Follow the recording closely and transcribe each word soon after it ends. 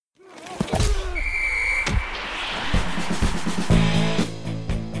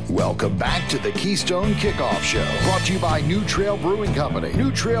Welcome back to the Keystone Kickoff Show, brought to you by New Trail Brewing Company.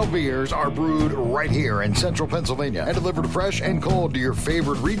 New Trail beers are brewed right here in central Pennsylvania and delivered fresh and cold to your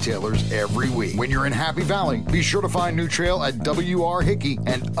favorite retailers every week. When you're in Happy Valley, be sure to find New Trail at W.R. Hickey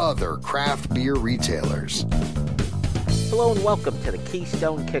and other craft beer retailers. Hello and welcome to the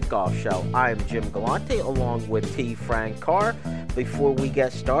Keystone Kickoff Show. I am Jim Galante along with T. Frank Carr. Before we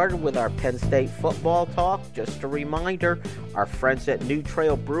get started with our Penn State football talk, just a reminder, our friends at New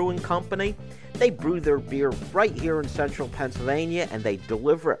Trail Brewing Company, they brew their beer right here in central Pennsylvania and they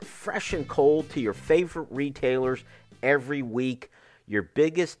deliver it fresh and cold to your favorite retailers every week. Your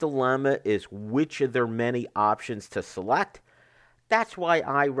biggest dilemma is which of their many options to select. That's why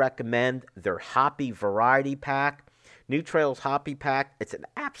I recommend their Hoppy Variety Pack. New Trail's Hoppy Pack, it's an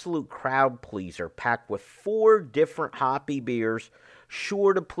absolute crowd pleaser, packed with 4 different hoppy beers,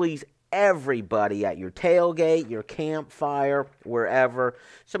 sure to please everybody at your tailgate, your campfire, wherever.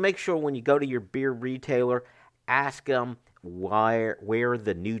 So make sure when you go to your beer retailer, ask them where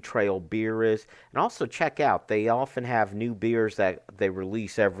the New Trail beer is. And also check out, they often have new beers that they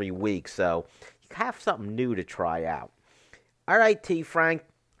release every week, so you have something new to try out. All right, T. Frank.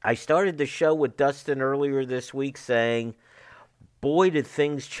 I started the show with Dustin earlier this week saying, boy, did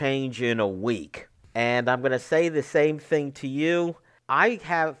things change in a week. And I'm going to say the same thing to you.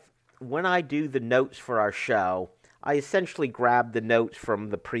 When I do the notes for our show, I essentially grab the notes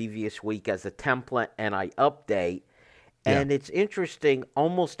from the previous week as a template and I update. Yeah. And it's interesting,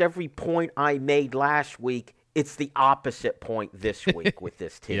 almost every point I made last week, it's the opposite point this week with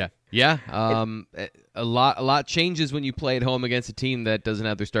this team. Yeah. A lot changes when you play at home against a team that doesn't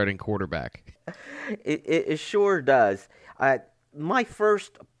have their starting quarterback. It sure does. My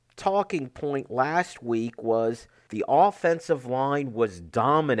first talking point last week was the offensive line was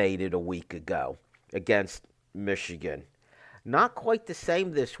dominated a week ago against Michigan. Not quite the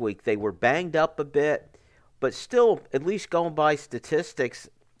same this week. They were banged up a bit, but still, at least going by statistics,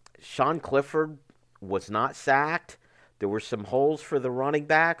 Sean Clifford was not sacked. There were some holes for the running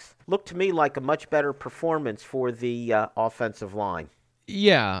backs. Looked to me like a much better performance for the offensive line.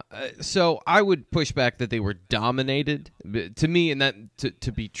 Yeah, so I would push back that they were dominated. To me, and that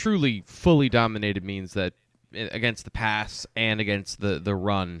to be truly fully dominated means that against the pass and against the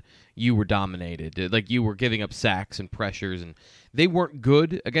run, you were dominated. Like you were giving up sacks and pressures, and they weren't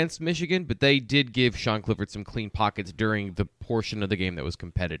good against Michigan, but they did give Sean Clifford some clean pockets during the portion of the game that was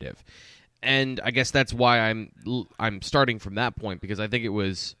competitive. And I guess that's why I'm starting from that point, because I think it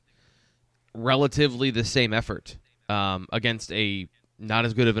was relatively the same effort against a not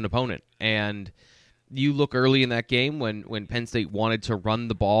as good of an opponent. And you look early in that game when Penn State wanted to run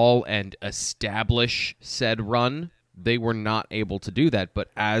the ball and establish said run, they were not able to do that. But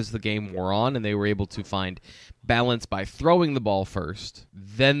as the game wore on and they were able to find balance by throwing the ball first,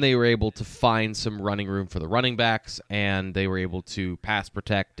 then they were able to find some running room for the running backs, and they were able to pass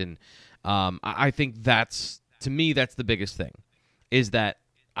protect. And I think that's the biggest thing, is that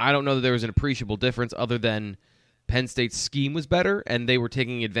I don't know that there was an appreciable difference other than Penn State's scheme was better, and they were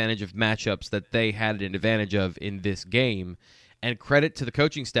taking advantage of matchups that they had an advantage of in this game. And credit to the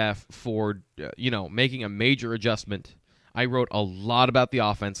coaching staff for making a major adjustment. I wrote a lot about the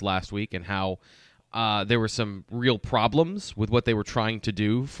offense last week and how there were some real problems with what they were trying to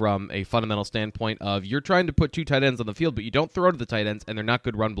do from a fundamental standpoint of you're trying to put 2 tight ends on the field, but you don't throw to the tight ends, and they're not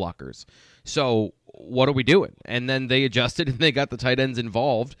good run blockers. So what are we doing? And then they adjusted, and they got the tight ends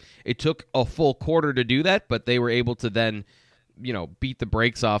involved. It took a full quarter to do that, but they were able to then beat the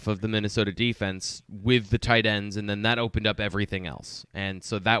brakes off of the Minnesota defense with the tight ends, and then that opened up everything else. And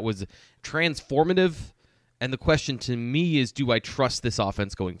so that was transformative. And the question to me is, do I trust this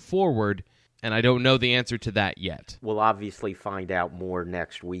offense going forward? And I don't know the answer to that yet. We'll obviously find out more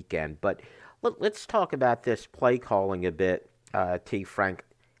next weekend. But let's talk about this play calling a bit, T. Frank.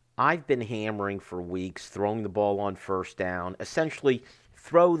 I've been hammering for weeks, throwing the ball on first down, essentially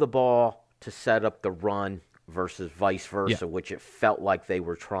throw the ball to set up the run versus vice versa, which it felt like they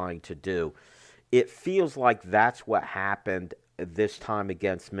were trying to do. It feels like that's what happened this time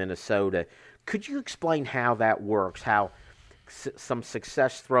against Minnesota. Could you explain how that works, how some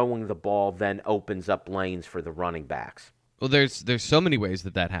success throwing the ball then opens up lanes for the running backs? Well, there's so many ways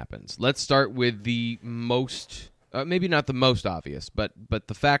that happens. Let's start with the most, maybe not the most obvious, but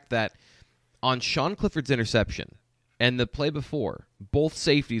the fact that on Sean Clifford's interception and the play before, both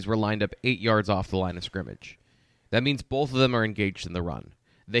safeties were lined up 8 yards off the line of scrimmage. That means both of them are engaged in the run.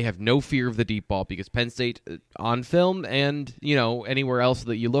 They have no fear of the deep ball because Penn State, on film and anywhere else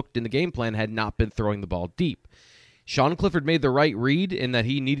that you looked in the game plan, had not been throwing the ball deep. Sean Clifford made the right read in that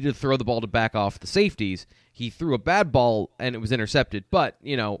he needed to throw the ball to back off the safeties. He threw a bad ball and it was intercepted, but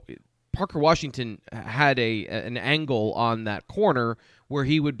Parker Washington had an angle on that corner where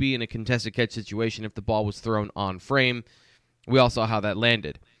he would be in a contested catch situation if the ball was thrown on frame. We all saw how that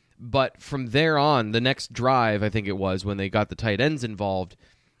landed. But from there on, the next drive, I think it was, when they got the tight ends involved,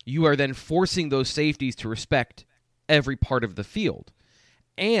 you are then forcing those safeties to respect every part of the field.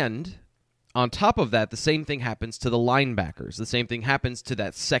 And on top of that, the same thing happens to the linebackers. The same thing happens to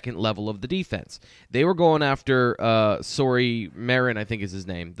that second level of the defense. They were going after Marin, I think is his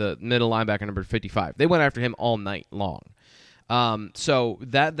name, the middle linebacker, number 55. They went after him all night long. So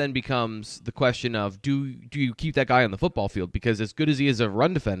that then becomes the question of, do you keep that guy on the football field? Because as good as he is a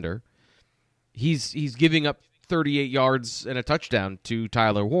run defender, he's giving up 38 yards and a touchdown to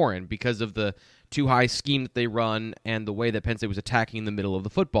Tyler Warren because of the too high scheme that they run and the way that Penn State was attacking the middle of the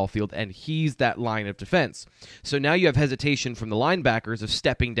football field, and he's that line of defense. So now you have hesitation from the linebackers of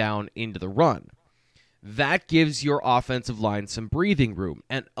stepping down into the run. That gives your offensive line some breathing room.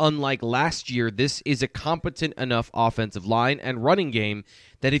 And unlike last year, this is a competent enough offensive line and running game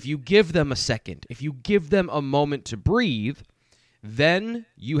that if you give them a second, if you give them a moment to breathe, then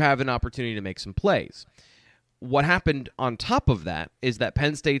you have an opportunity to make some plays. What happened on top of that is that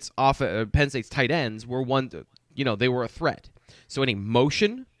Penn State's tight ends were they were a threat. So any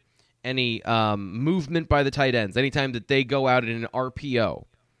motion, any movement by the tight ends, anytime that they go out in an RPO,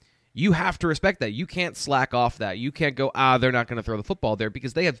 you have to respect that. You can't slack off that. You can't go, they're not going to throw the football there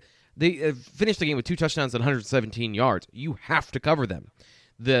because they have finished the game with 2 touchdowns and 117 yards. You have to cover them.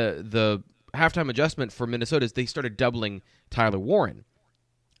 The halftime adjustment for Minnesota is they started doubling Tyler Warren.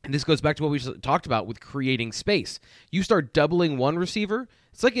 And this goes back to what we just talked about with creating space. You start doubling one receiver,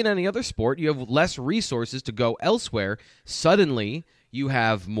 it's like in any other sport. You have less resources to go elsewhere. Suddenly, you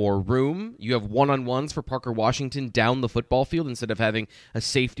have more room. You have one-on-ones for Parker Washington down the football field instead of having a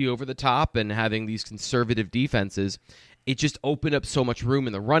safety over the top and having these conservative defenses. It just opened up so much room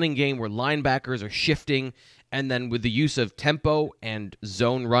in the running game where linebackers are shifting, and then with the use of tempo and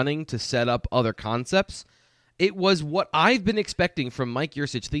zone running to set up other concepts, it was what I've been expecting from Mike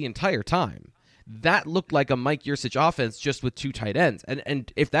Yurcich the entire time. That looked like a Mike Yurcich offense just with 2 tight ends.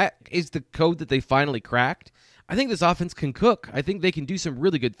 And if that is the code that they finally cracked, I think this offense can cook. I think they can do some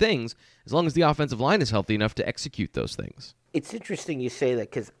really good things as long as the offensive line is healthy enough to execute those things. It's interesting you say that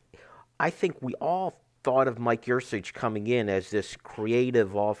because I think we all thought of Mike Yurcich coming in as this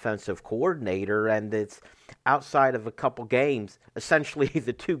creative offensive coordinator, and it's outside of a couple games, essentially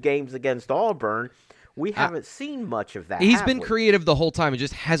the 2 games against Auburn, we haven't seen much of that. He's been creative the whole time. It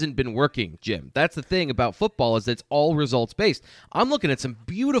just hasn't been working, Jim. That's the thing about football is it's all results-based. I'm looking at some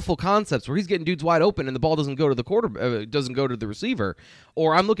beautiful concepts where he's getting dudes wide open and the ball doesn't go to the receiver.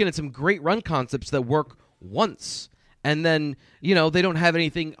 Or I'm looking at some great run concepts that work once. And then, they don't have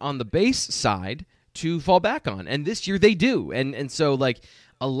anything on the base side to fall back on. And this year they do. And so,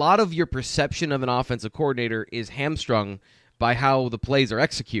 a lot of your perception of an offensive coordinator is hamstrung by how the plays are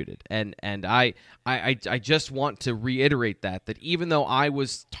executed. And I just want to reiterate that even though I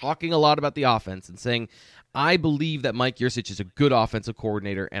was talking a lot about the offense and saying I believe that Mike Yurcich is a good offensive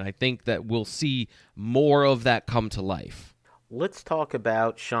coordinator, and I think that we'll see more of that come to life. Let's talk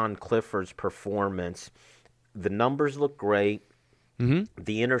about Sean Clifford's performance. The numbers look great. Mm-hmm.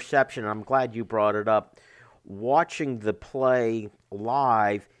 The interception, I'm glad you brought it up. Watching the play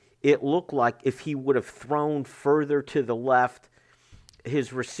live, it looked like if he would have thrown further to the left,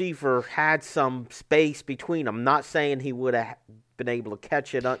 his receiver had some space between them. I'm not saying he would have been able to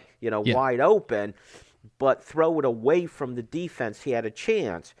catch it, wide open, but throw it away from the defense, he had a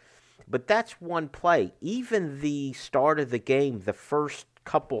chance. But that's one play. Even the start of the game, the first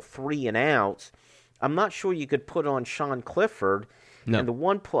couple 3 and outs, I'm not sure you could put on Sean Clifford. No. And the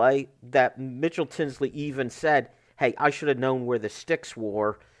one play that Mitchell Tinsley even said, hey, I should have known where the sticks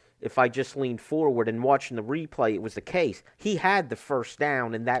were if I just leaned forward, and watching the replay, it was the case. He had the first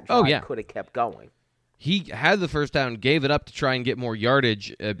down, and that drive could have kept going. He had the first down, gave it up to try and get more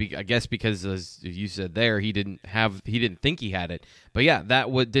yardage, I guess because, as you said there, he didn't think he had it. But yeah,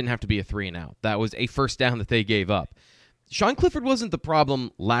 that didn't have to be a 3 and out. That was a first down that they gave up. Sean Clifford wasn't the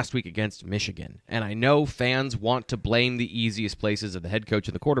problem last week against Michigan, and I know fans want to blame the easiest places of the head coach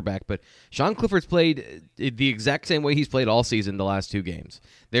and the quarterback, but Sean Clifford's played the exact same way he's played all season the last 2 games.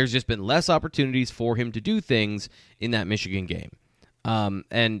 There's just been less opportunities for him to do things in that Michigan game.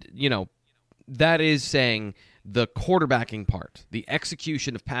 And, that is saying the quarterbacking part, the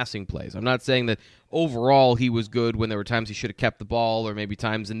execution of passing plays. I'm not saying that overall he was good when there were times he should have kept the ball, or maybe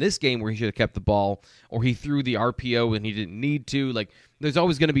times in this game where he should have kept the ball, or he threw the RPO when he didn't need to. Like, there's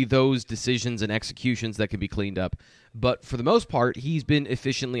always going to be those decisions and executions that can be cleaned up. But for the most part, he's been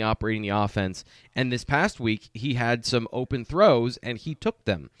efficiently operating the offense. And this past week, he had some open throws, and he took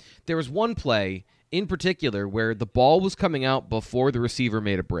them. There was one play in particular where the ball was coming out before the receiver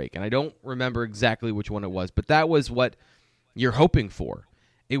made a break. And I don't remember exactly which one it was, but that was what you're hoping for.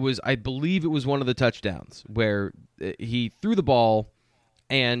 It was, I believe it was one of the touchdowns where he threw the ball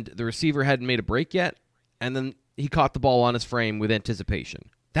and the receiver hadn't made a break yet, and then he caught the ball on his frame with anticipation.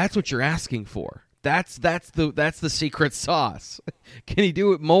 That's what you're asking for. That's the secret sauce. Can he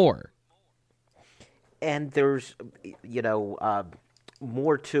do it more? And there's,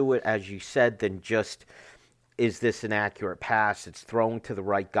 more to it, as you said, than just, is this an accurate pass? It's thrown to the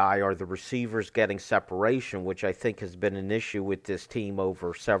right guy. Are the receivers getting separation, which I think has been an issue with this team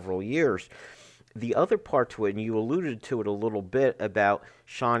over several years. The other part to it, and you alluded to it a little bit about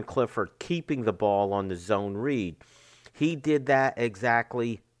Sean Clifford keeping the ball on the zone read. He did that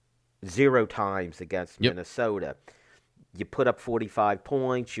exactly 0 times against Minnesota. You put up 45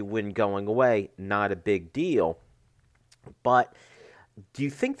 points, you win going away, not a big deal. But do you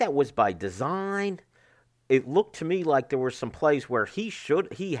think that was by design? It looked to me like there were some plays where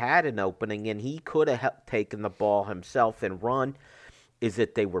he had an opening and he could have taken the ball himself and run. Is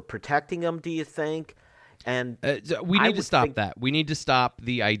it they were protecting him, do you think? And we need to stop that. We need to stop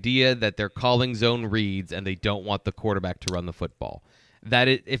the idea that they're calling zone reads and they don't want the quarterback to run the football. That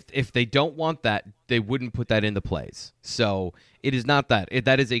if they don't want that, they wouldn't put that in the plays. So it is not that.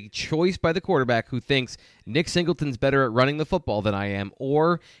 That is a choice by the quarterback who thinks Nick Singleton's better at running the football than I am,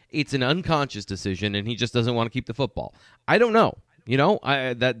 or it's an unconscious decision and he just doesn't want to keep the football. I don't know.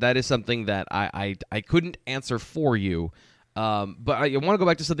 That is something that I couldn't answer for you. But I want to go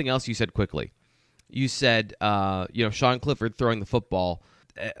back to something else you said quickly. You said, Sean Clifford throwing the football.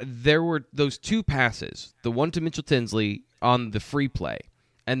 There were those 2 passes, the one to Mitchell Tinsley on the free play,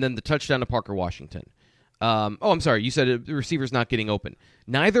 and then the touchdown to Parker Washington. I'm sorry, you said the receiver's not getting open.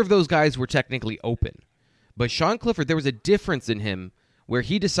 Neither of those guys were technically open. But Sean Clifford, there was a difference in him where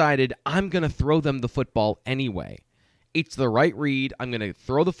he decided, I'm going to throw them the football anyway. It's the right read. I'm going to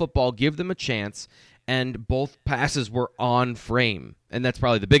throw the football, give them a chance, and both passes were on frame. And that's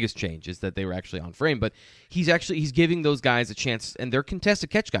probably the biggest change, is that they were actually on frame. But he's giving those guys a chance, and they're contested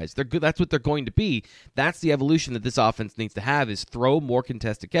catch guys. They're good. That's what they're going to be. That's the evolution that this offense needs to have, is throw more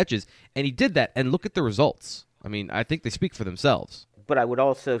contested catches. And he did that, and look at the results. I mean, I think they speak for themselves. But I would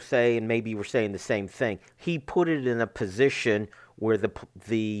also say, and maybe we're saying the same thing, he put it in a position where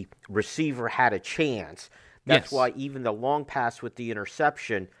the receiver had a chance. That's why even the long pass with the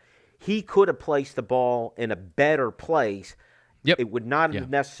interception, he could have placed the ball in a better place. Yep. It would not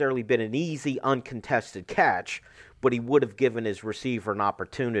have necessarily been an easy, uncontested catch, but he would have given his receiver an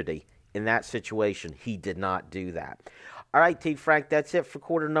opportunity. In that situation, he did not do that. All right, T. Frank, that's it for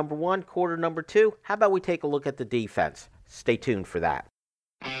quarter number 1. Quarter number 2, how about we take a look at the defense? Stay tuned for that.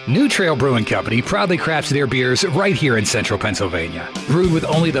 New Trail Brewing Company proudly crafts their beers right here in central Pennsylvania. Brewed with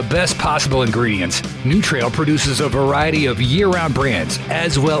only the best possible ingredients, New Trail produces a variety of year-round brands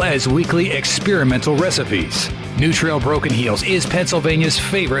as well as weekly experimental recipes. New Trail Broken Heels is Pennsylvania's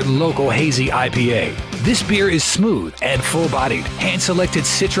favorite local hazy IPA. This beer is smooth and full-bodied. Hand-selected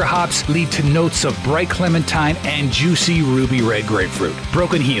Citra hops lead to notes of bright clementine and juicy ruby red grapefruit.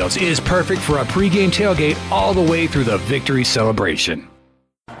 Broken Heels is perfect for a pregame tailgate all the way through the victory celebration.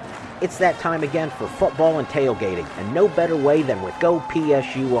 It's that time again for football and tailgating, and no better way than with Go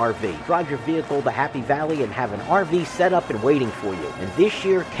PSU RV. Drive your vehicle to Happy Valley and have an RV set up and waiting for you. And this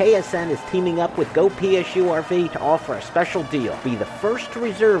year, KSN is teaming up with Go PSU RV to offer a special deal. Be the first to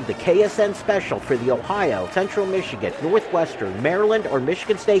reserve the KSN special for the Ohio, Central Michigan, Northwestern, Maryland, or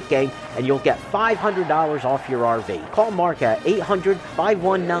Michigan State game, and you'll get $500 off your RV. Call Mark at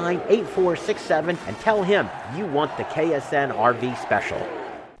 800-519-8467 and tell him you want the KSN RV special.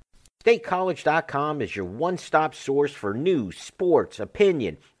 StateCollege.com is your one-stop source for news, sports,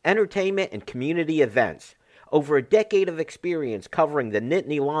 opinion, entertainment, and community events. Over a decade of experience covering the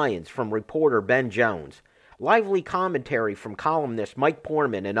Nittany Lions from reporter Ben Jones. Lively commentary from columnist Mike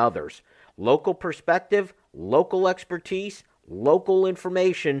Poorman and others. Local perspective, local expertise, local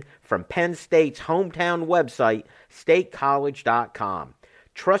information from Penn State's hometown website, StateCollege.com.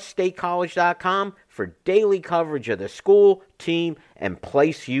 Trust StateCollege.com for daily coverage of the school, team, and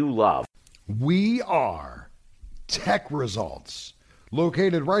place you love. We are Tech Results,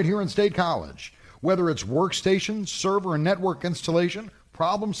 located right here in State College. Whether it's workstation, server, and network installation,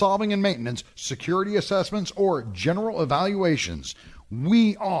 problem solving and maintenance, security assessments, or general evaluations,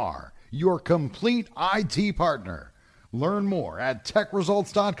 we are your complete IT partner. Learn more at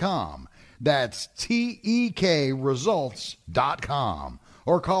techresults.com. That's TEKresults.com.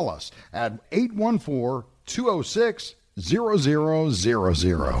 Or call us at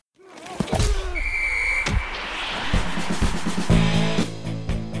 814-206-0000.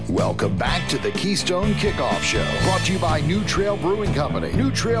 Welcome back to the Keystone Kickoff Show, brought to you by New Trail Brewing Company. New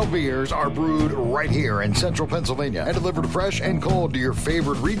Trail beers are brewed right here in central Pennsylvania and delivered fresh and cold to your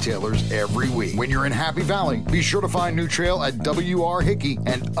favorite retailers every week. When you're in Happy Valley, be sure to find New Trail at W.R. Hickey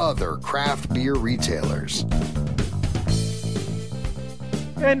and other craft beer retailers.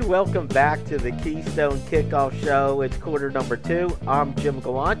 And welcome back to the Keystone Kickoff Show. It's quarter number 2. I'm Jim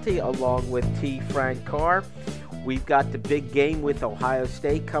Galante along with T. Frank Carr. We've got the big game with Ohio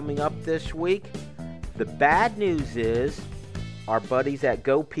State coming up this week. The bad news is our buddies at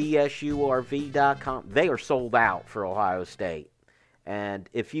GoPSURV.com, they are sold out for Ohio State. And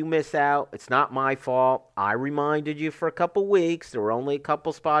if you miss out, it's not my fault. I reminded you for a couple weeks. There were only a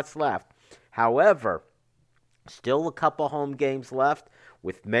couple spots left. However, still a couple home games left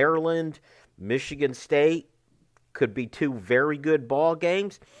with Maryland, Michigan State. Could be 2 very good ball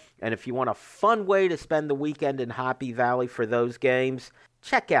games. And if you want a fun way to spend the weekend in Happy Valley for those games,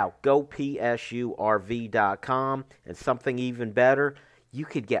 check out GoPSURV.com. And something even better, you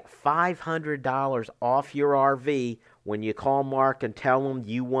could get $500 off your RV when you call Mark and tell him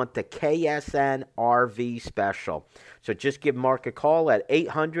you want the KSN RV special. So just give Mark a call at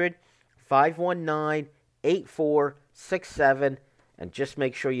 800-519-8467. And just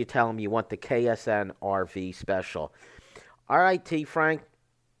make sure you tell him you want the KSN RV special. All right, T. Frank.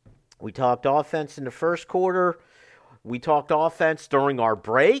 We talked offense in the first quarter. We talked offense during our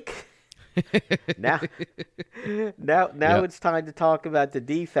break. Now It's time to talk about the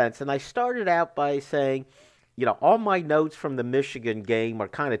defense. And I started out by saying, all my notes from the Michigan game are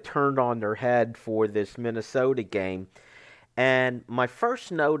kind of turned on their head for this Minnesota game. And my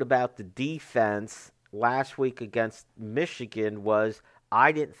first note about the defense last week against Michigan was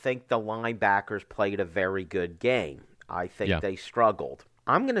I didn't think the linebackers played a very good game. I think they struggled.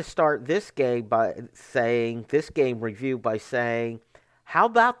 I'm going to start this game review by saying, how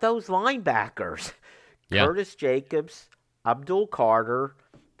about those linebackers? Yeah. Curtis Jacobs, Abdul Carter,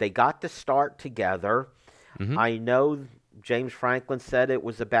 they got to start together. Mm-hmm. I know James Franklin said it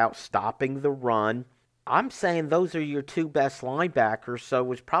was about stopping the run. I'm saying those are your 2 best linebackers, so it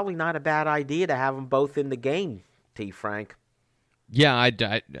was probably not a bad idea to have them both in the game, T. Frank. Yeah,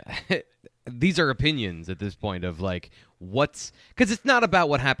 these are opinions at this point of because it's not about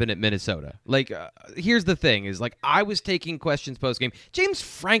what happened at Minnesota. Here's the thing is I was taking questions post-game. James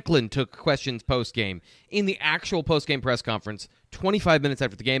Franklin took questions post-game in the actual post-game press conference 25 minutes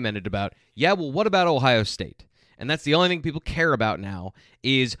after the game ended about, what about Ohio State? And that's the only thing people care about now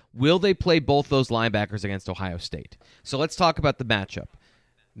is will they play both those linebackers against Ohio State? So let's talk about the matchup.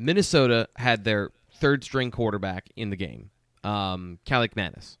 Minnesota had their third-string quarterback in the game, Calic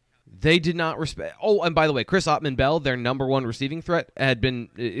Manis. They did not respect. Oh, and by the way, Chris Ottman-Bell, their number 1 receiving threat,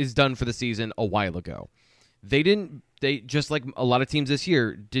 is done for the season a while ago. They just like a lot of teams this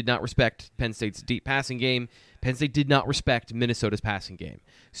year did not respect Penn State's deep passing game. Penn State did not respect Minnesota's passing game.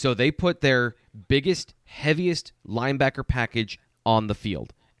 So they put their biggest, heaviest linebacker package on the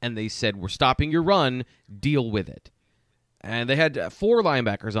field. And they said, we're stopping your run, deal with it. And they had 4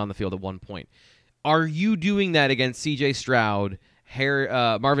 linebackers on the field at one point. Are you doing that against C.J. Stroud,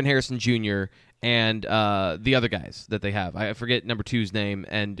 Marvin Harrison Jr., and the other guys that they have? I forget number 2's name,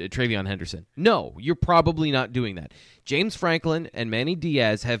 and Travion Henderson. No, you're probably not doing that. James Franklin and Manny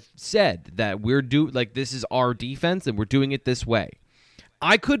Diaz have said that this is our defense, and we're doing it this way.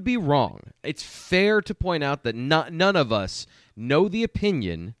 I could be wrong. It's fair to point out that none of us know the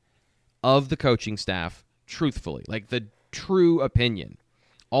opinion of the coaching staff truthfully, the true opinion.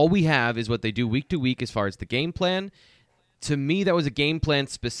 All we have is what they do week to week as far as the game plan. To me, that was a game plan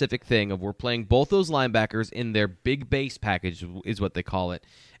specific thing of we're playing both those linebackers in their big base package is what they call it.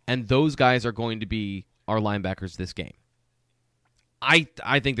 And those guys are going to be our linebackers this game. I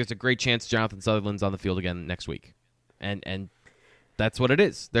think there's a great chance Jonathan Sutherland's on the field again next week. And that's what it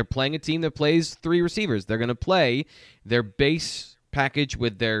is. They're playing a team that plays 3 receivers. They're going to play their base package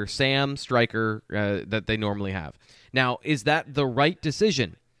with their Sam striker that they normally have. Now, is that the right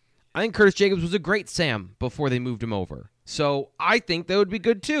decision? I think Curtis Jacobs was a great Sam before they moved him over. So I think that would be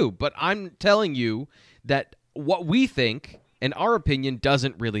good too. But I'm telling you that what we think and our opinion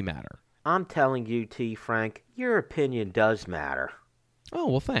doesn't really matter. I'm telling you, T. Frank, your opinion does matter. Oh,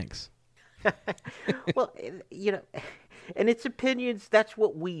 well, thanks. Well, And it's opinions, that's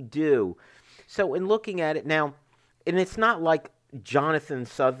what we do. So in looking at it now, and it's not like Jonathan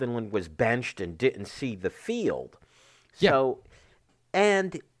Sutherland was benched and didn't see the field. So,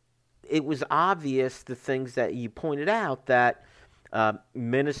 and it was obvious, the things that you pointed out, that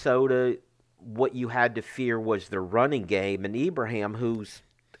Minnesota, what you had to fear was their running game, and Ibrahim, who's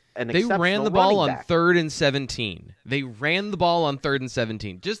an exceptional running back. They ran the ball on 3rd and 17. They ran the ball on 3rd and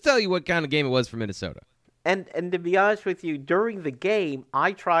 17. Just tell you what kind of game it was for Minnesota. And to be honest with you, during the game,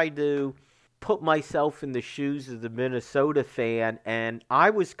 I tried to put myself in the shoes of the Minnesota fan, and I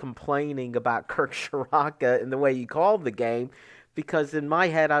was complaining about Kirk Ciarrocca and the way he called the game, because in my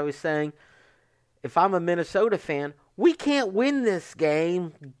head I was saying, if I'm a Minnesota fan, we can't win this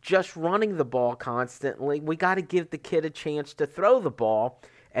game just running the ball constantly. We got to give the kid a chance to throw the ball.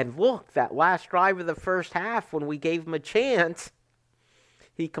 And look, that last drive of the first half, when we gave him a chance,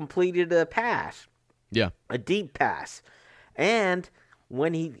 he completed a pass. Yeah. A deep pass. And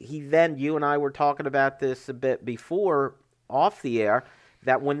when he then, you and I were talking about this a bit before off the air,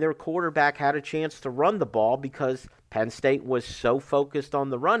 that when their quarterback had a chance to run the ball because Penn State was so focused on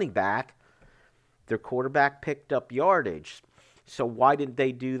the running back, their quarterback picked up yardage. So why didn't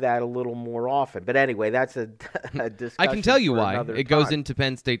they do that a little more often? But anyway, that's a discussion. I can tell you why. It goes into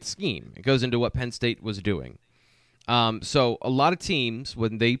Penn State's scheme. It goes into what Penn State was doing. So a lot of teams,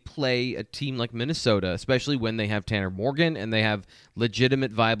 when they play a team like Minnesota, especially when they have Tanner Morgan and they have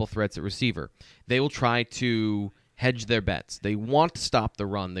legitimate viable threats at receiver, they will try to hedge their bets. They want to stop the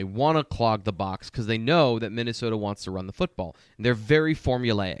run. They want to clog the box because they know that Minnesota wants to run the football. And they're very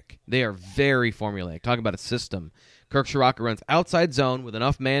formulaic. They are very formulaic. Talk about a system. Kirk Ciarrocca runs outside zone with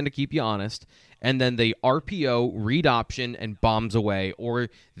enough man to keep you honest, and then they RPO, read option, and bombs away. Or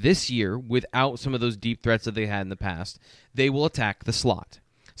this year, without some of those deep threats that they had in the past, they will attack the slot.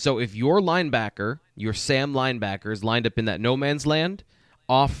 So if your linebacker, your Sam linebacker, is lined up in that no man's land,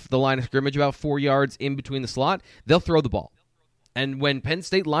 off the line of scrimmage about 4 yards in between the slot, they'll throw the ball. And when Penn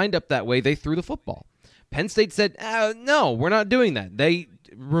State lined up that way, they threw the football. Penn State said, no, we're not doing that. They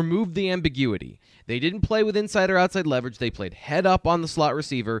removed the ambiguity. They didn't play with inside or outside leverage. They played head up on the slot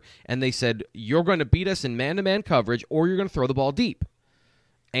receiver, and they said, you're going to beat us in man-to-man coverage, or you're going to throw the ball deep.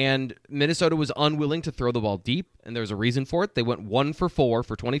 And Minnesota was unwilling to throw the ball deep, and there's a reason for it. They went 1 for 4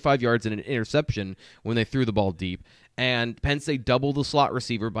 for 25 yards and an interception when they threw the ball deep. And Penn State doubled the slot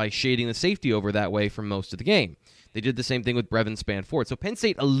receiver by shading the safety over that way for most of the game. They did the same thing with Brevin Spanford. So Penn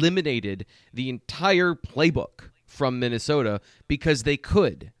State eliminated the entire playbook from Minnesota because they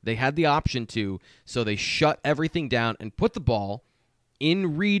could. They had the option to, so they shut everything down and put the ball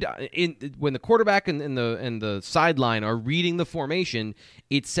in read. When the quarterback and the sideline are reading the formation,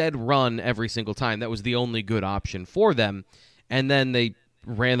 it said run every single time. That was the only good option for them. And then they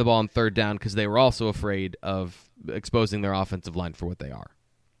ran the ball on 3rd down because they were also afraid of exposing their offensive line for what they are.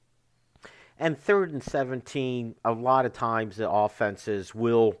 And 3rd and 17, a lot of times the offenses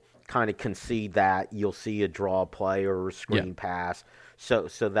will kind of concede that. You'll see a draw play or a screen pass. So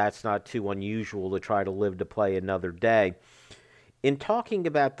that's not too unusual to try to live to play another day. In talking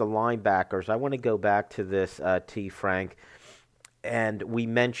about the linebackers, I want to go back to this, T. Frank. And we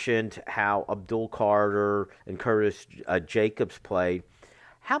mentioned how Abdul Carter and Curtis Jacobs played.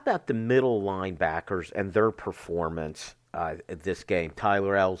 How about the middle linebackers and their performance this game?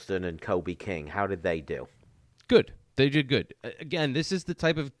 Tyler Elsdon and Kobe King, how did they do? Good. They did good. Again, this is the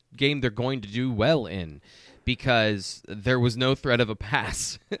type of game they're going to do well in because there was no threat of a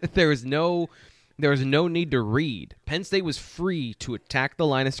pass. There was no need to read. Penn State was free to attack the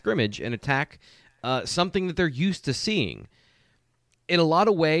line of scrimmage and attack something that they're used to seeing. In a lot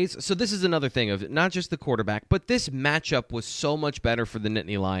of ways, so this is another thing of not just the quarterback, but this matchup was so much better for the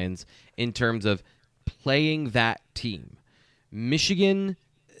Nittany Lions in terms of playing that team. Michigan,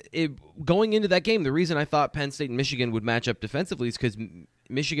 going into that game, the reason I thought Penn State and Michigan would match up defensively is because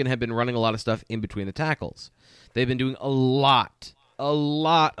Michigan had been running a lot of stuff in between the tackles. They've been doing a lot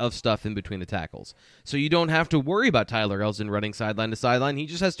of stuff in between the tackles. So you don't have to worry about Tyler Elsdon running sideline to sideline. He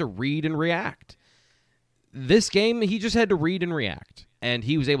just has to read and react. This game, he just had to read and react, and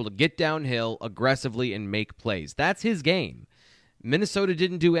he was able to get downhill aggressively and make plays. That's his game. Minnesota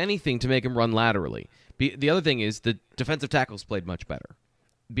didn't do anything to make him run laterally. The other thing is the defensive tackles played much better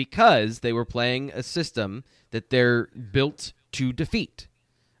because they were playing a system that they're built to defeat,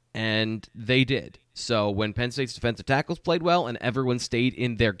 and they did. So when Penn State's defensive tackles played well and everyone stayed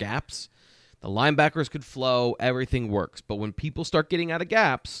in their gaps, the linebackers could flow, everything works. But when people start getting out of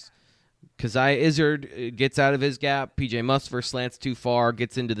gaps, Keziah Izzard gets out of his gap, P.J. Musfer slants too far,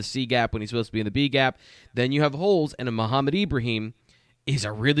 gets into the C gap when he's supposed to be in the B gap, then you have holes, and a Muhammad Ibrahim is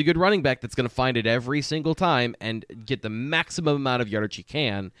a really good running back that's going to find it every single time and get the maximum amount of yardage he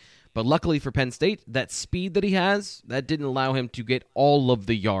can. But luckily for Penn State, that speed that he has, that didn't allow him to get all of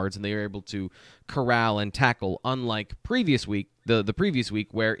the yards, and they were able to corral and tackle, unlike the previous week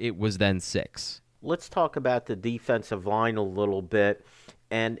where it was then 6. Let's talk about the defensive line a little bit.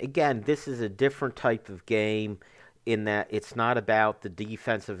 And again, this is a different type of game in that it's not about the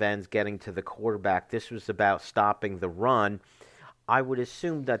defensive ends getting to the quarterback. This was about stopping the run. I would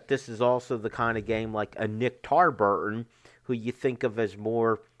assume that this is also the kind of game like a Nick Tarburton, who you think of as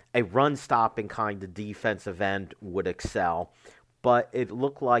more a run-stopping kind of defensive end, would excel. But it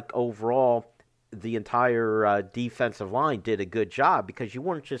looked like overall the entire defensive line did a good job because you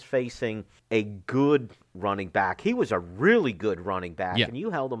weren't just facing a good running back. He was a really good running back, and you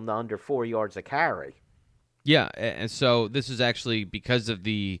held him to under 4 yards a carry. Yeah, and so this is actually because of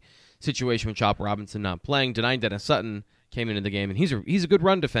the situation with Chop Robinson not playing. Dennis Sutton came into the game, and he's a good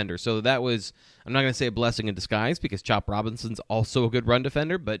run defender. So that was, I'm not going to say a blessing in disguise because Chop Robinson's also a good run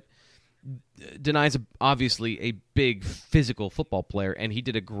defender, but Denai's obviously a big physical football player, and he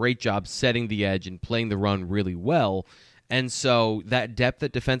did a great job setting the edge and playing the run really well. And so that depth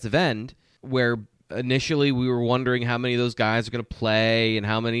at defensive end, where initially we were wondering how many of those guys are going to play and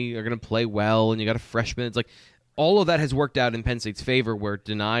how many are going to play well, and you got a freshman, it's like all of that has worked out in Penn State's favor, where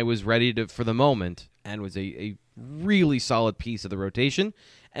Denai was ready to for the moment and was a really solid piece of the rotation.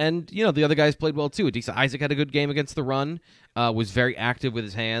 And, the other guys played well, too. Adisa Isaac had a good game against the run, was very active with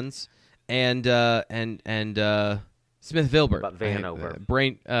his hands. And Smith Vilbert. But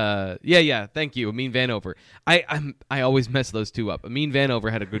Vanover. Thank you. Amin Vanover. I always mess those two up. Amin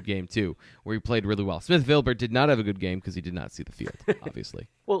Vanover had a good game, too, where he played really well. Smith Vilbert did not have a good game because he did not see the field, obviously.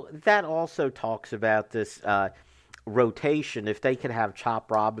 Well, that also talks about this rotation. If they could have Chop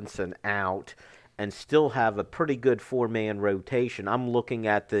Robinson out and still have a pretty good 4-man rotation. I'm looking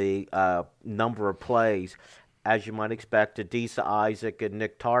at the number of plays. As you might expect, Adisa Isaac and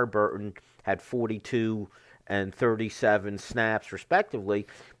Nick Tarburton had 42 and 37 snaps, respectively.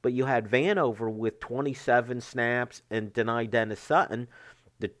 But you had Vanover with 27 snaps and Dennis Sutton,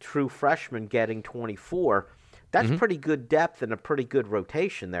 the true freshman, getting 24. That's pretty good depth and a pretty good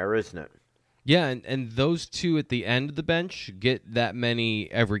rotation there, isn't it? Yeah, and those two at the end of the bench get that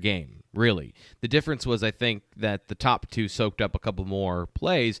many every game, really. The difference was, I think, that the top two soaked up a couple more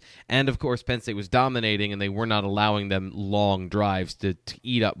plays, and, of course, Penn State was dominating, and they were not allowing them long drives to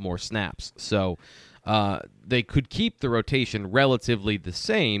eat up more snaps. So they could keep the rotation relatively the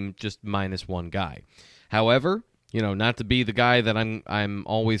same, just minus one guy. However, not to be the guy that I'm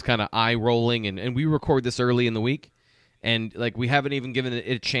always kind of eye-rolling, and we record this early in the week, and we haven't even given it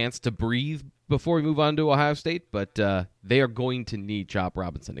a chance to breathe before we move on to Ohio State, but they are going to need Chop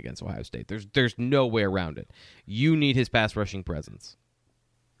Robinson against Ohio State. There's no way around it. You need his pass rushing presence.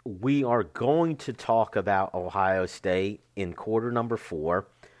 We are going to talk about Ohio State in quarter number 4,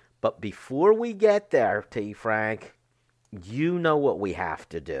 but before we get there, T. Frank, you know what we have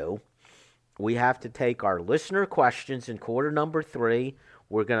to do. We have to take our listener questions in quarter number 3.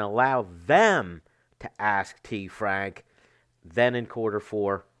 We're going to allow them to ask T. Frank. Then in quarter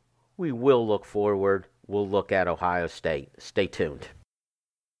 4, we will look forward. We'll look at Ohio State. Stay tuned.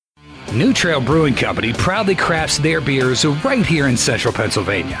 New Trail Brewing Company proudly crafts their beers right here in central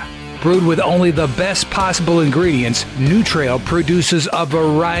Pennsylvania. Brewed with only the best possible ingredients, New Trail produces a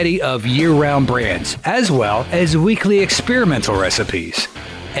variety of year-round brands, as well as weekly experimental recipes.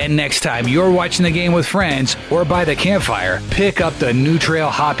 And next time you're watching the game with friends or by the campfire, pick up the New Trail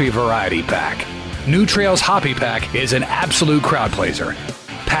Hoppy Variety Pack. New Trail's Hoppy Pack is an absolute crowd pleaser.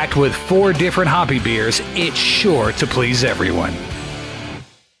 Packed with 4 different hoppy beers, it's sure to please everyone.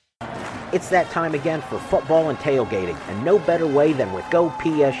 It's that time again for football and tailgating, and no better way than with Go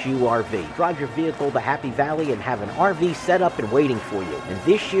PSU RV. Drive your vehicle to Happy Valley and have an RV set up and waiting for you. And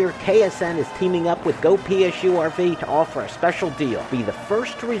this year, KSN is teaming up with Go PSU RV to offer a special deal. Be the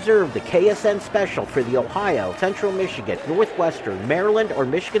first to reserve the KSN special for the Ohio, Central Michigan, Northwestern, Maryland, or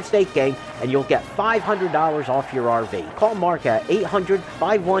Michigan State game, and you'll get $500 off your RV. Call Mark at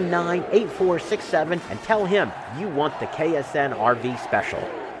 800-519-8467 and tell him you want the KSN RV special.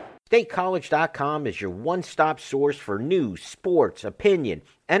 StateCollege.com is your one-stop source for news, sports, opinion,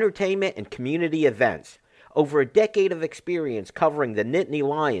 entertainment, and community events. Over a decade of experience covering the Nittany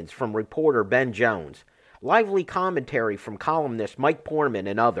Lions from reporter Ben Jones. Lively commentary from columnist Mike Poorman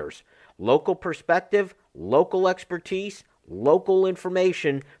and others. Local perspective, local expertise, local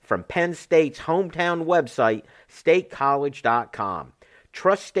information from Penn State's hometown website, StateCollege.com.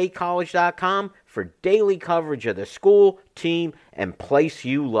 Trust StateCollege.com for daily coverage of the school, team, and place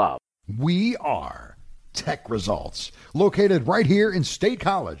you love. We are Tech Results. Located right here in State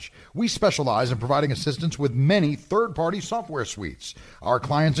College, we specialize in providing assistance with many third-party software suites. Our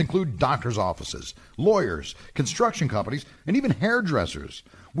clients include doctors' offices, lawyers, construction companies, and even hairdressers.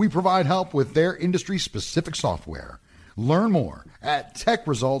 We provide help with their industry-specific software. Learn more at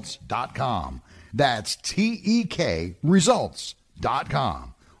techresults.com. That's TEK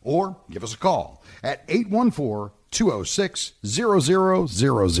results.com. Or give us a call at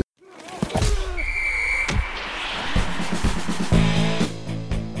 814-206-0000.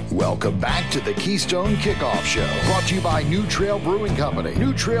 Welcome back to the Keystone Kickoff Show, brought to you by New Trail Brewing Company.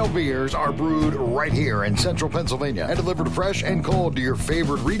 New Trail beers are brewed right here in central Pennsylvania and delivered fresh and cold to your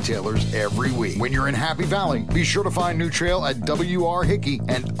favorite retailers every week. When you're in Happy Valley, be sure to find New Trail at W.R. Hickey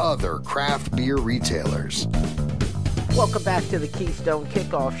and other craft beer retailers. Welcome back to the Keystone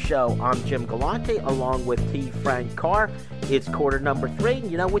Kickoff Show. I'm Jim Galante along with T. Frank Carr. It's quarter number 3. And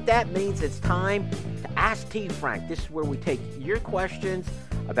you know what that means? It's time to Ask T. Frank. This is where we take your questions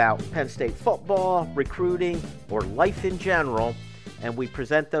about Penn State football, recruiting, or life in general, and we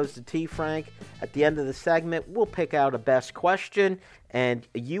present those to T. Frank. At the end of the segment, we'll pick out a best question, and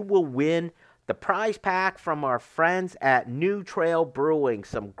you will win the prize pack from our friends at New Trail Brewing.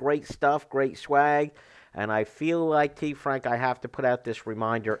 Some great stuff, great swag. And I feel like, T. Frank, I have to put out this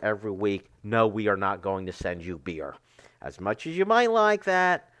reminder every week. No, we are not going to send you beer. As much as you might like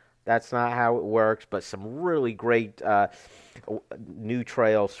that, that's not how it works, but some really great New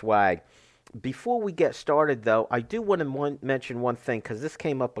Trail swag. Before we get started, though, I do want to mention one thing, because this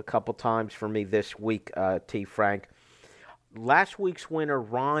came up a couple times for me this week, T. Frank. Last week's winner,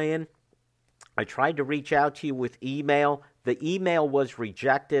 Ryan, I tried to reach out to you with email. The email was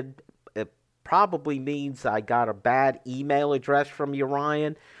rejected. Probably means I got a bad email address from you,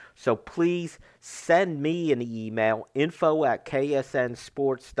 Ryan. So please send me an email,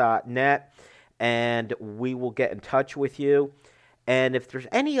 info@ksnsports.net, and we will get in touch with you. And if there's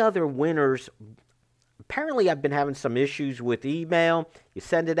any other winners, apparently I've been having some issues with email. You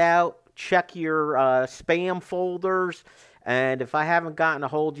send it out, check your spam folders, and if I haven't gotten a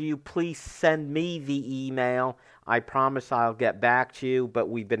hold of you, please send me the email. I promise I'll get back to you, but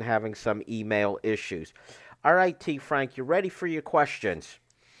we've been having some email issues. All right, T. Frank, you ready for your questions?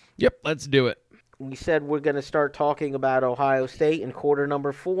 Yep, let's do it. We said we're going to start talking about Ohio State in quarter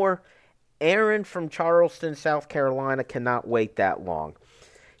number 4. Aaron from Charleston, South Carolina, cannot wait that long.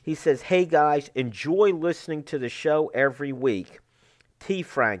 He says, hey, guys, enjoy listening to the show every week. T.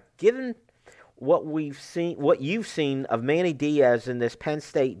 Frank, given what you've seen of Manny Diaz in this Penn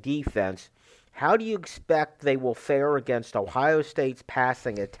State defense, how do you expect they will fare against Ohio State's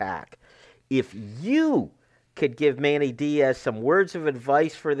passing attack? If you could give Manny Diaz some words of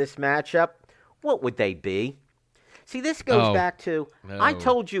advice for this matchup, what would they be? See, this goes back to, I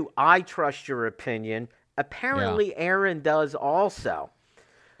told you I trust your opinion. Apparently, Aaron does also.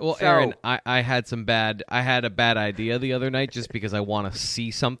 Well, so, Aaron, I had a bad idea the other night just because I want to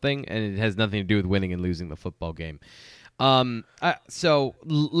see something, and it has nothing to do with winning and losing the football game. So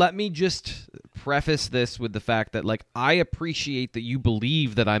let me just preface this with the fact that, like, I appreciate that you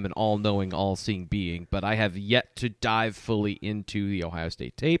believe that I'm an all-knowing, all-seeing being, but I have yet to dive fully into the Ohio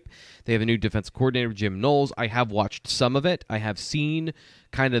State tape. They have a new defensive coordinator, Jim Knowles. I have watched some of it. I have seen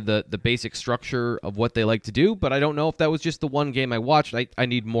kind of the basic structure of what they like to do, but I don't know if that was just the one game I watched. I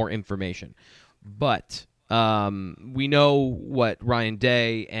need more information. But we know what Ryan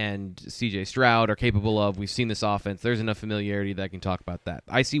Day and C.J. Stroud are capable of. We've seen this offense. There's enough familiarity that I can talk about that.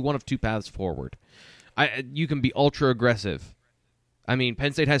 I see one of two paths forward. You can be ultra aggressive. I mean,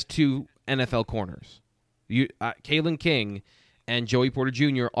 Penn State has 2 NFL corners. Kalen King and Joey Porter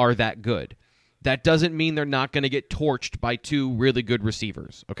Jr. are that good. That doesn't mean they're not going to get torched by 2 really good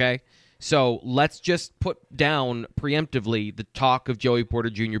receivers, okay? So let's just put down preemptively the talk of Joey Porter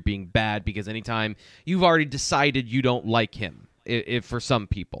Jr. being bad, because anytime you've already decided you don't like him, if for some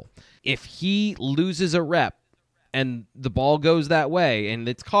people. If he loses a rep and the ball goes that way and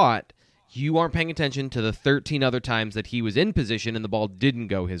it's caught, you aren't paying attention to the 13 other times that he was in position and the ball didn't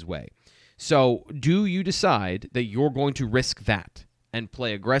go his way. So do you decide that you're going to risk that and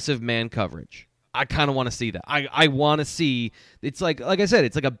play aggressive man coverage? I kind of want to see that. I want to see. It's like I said,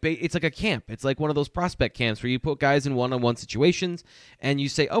 it's like a camp. It's like one of those prospect camps where you put guys in one-on-one situations and you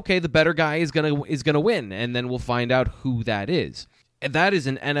say, okay, the better guy is gonna win, and then we'll find out who that is. And that is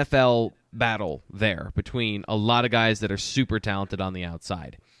an NFL battle there between a lot of guys that are super talented on the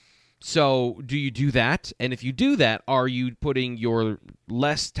outside. So do you do that? And if you do that, are you putting your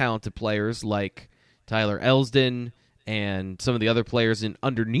less talented players like Tyler Elsdon and some of the other players in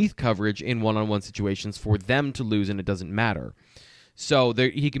underneath coverage in one-on-one situations for them to lose, and it doesn't matter? So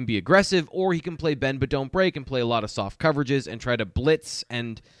he can be aggressive, or he can play bend but don't break and play a lot of soft coverages and try to blitz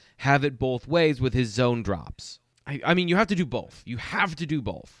and have it both ways with his zone drops. I mean, you have to do both. You have to do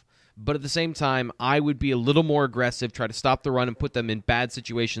both. But at the same time, I would be a little more aggressive, try to stop the run and put them in bad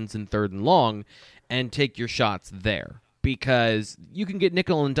situations in 3rd and long, and take your shots there. Because you can get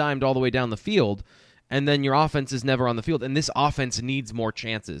nickel and dimed all the way down the field, and then your offense is never on the field. And this offense needs more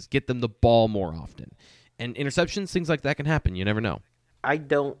chances. Get them the ball more often. And interceptions, things like that can happen. You never know. I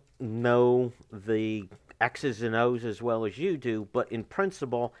don't know the X's and O's as well as you do, but in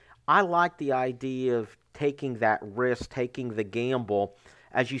principle, I like the idea of taking that risk, taking the gamble.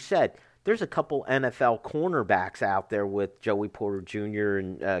 As you said, there's a couple NFL cornerbacks out there with Joey Porter Jr.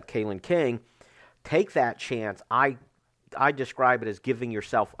 and Kalen King. Take that chance. I describe it as giving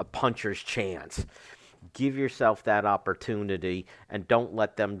yourself a puncher's chance. Give yourself that opportunity and don't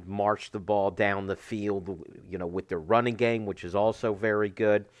let them march the ball down the field, with their running game, which is also very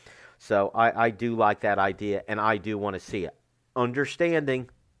good. So I do like that idea, and I do want to see it. Understanding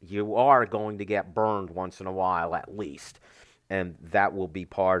you are going to get burned once in a while at least, and that will be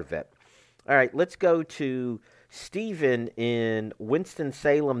part of it. All right, let's go to Stephen in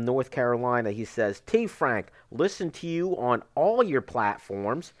Winston-Salem, North Carolina. He says, T. Frank, listen to you on all your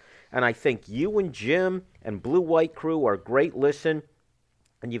platforms, and I think you and Jim and Blue White Crew are a great listen,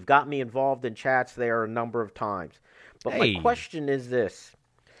 and you've got me involved in chats there a number of times. But my question is this.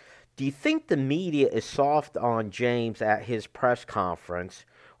 Do you think the media is soft on James at his press conference,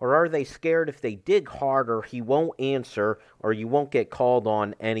 or are they scared if they dig harder he won't answer or you won't get called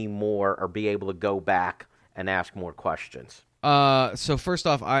on anymore or be able to go back and ask more questions? So first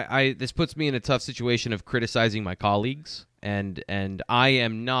off, this puts me in a tough situation of criticizing my colleagues, and I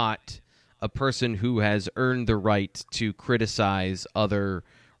am not a person who has earned the right to criticize other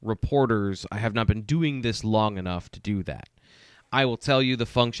reporters. I have not been doing this long enough to do that. I will tell you the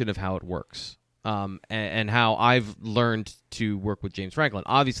function of how it works, and how I've learned to work with James Franklin.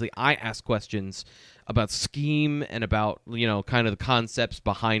 Obviously, I ask questions about scheme and about, kind of the concepts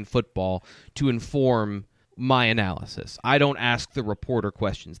behind football to inform my analysis. I don't ask the reporter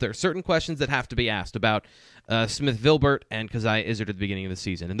questions. There are certain questions that have to be asked about Smith-Vilbert and Keziah Izzard at the beginning of the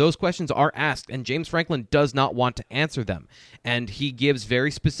season. And those questions are asked, and James Franklin does not want to answer them. And he gives very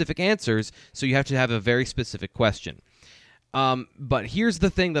specific answers, so you have to have a very specific question. But here's the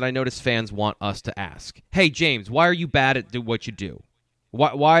thing that I notice fans want us to ask. Hey, James, why are you bad at what you do?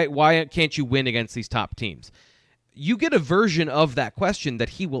 Why can't you win against these top teams? You get a version of that question that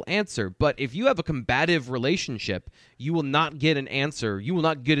he will answer, but if you have a combative relationship, you will not get an answer. You will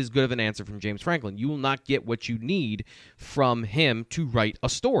not get as good of an answer from James Franklin. You will not get what you need from him to write a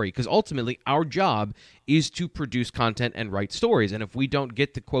story, because ultimately our job is to produce content and write stories, and if we don't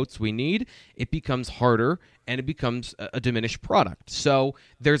get the quotes we need, it becomes harder and it becomes a diminished product. So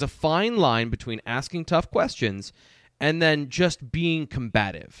there's a fine line between asking tough questions and then just being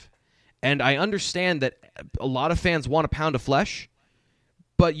combative. And I understand that a lot of fans want a pound of flesh,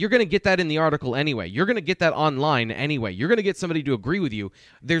 but you're going to get that in the article anyway. You're going to get that online anyway. You're going to get somebody to agree with you.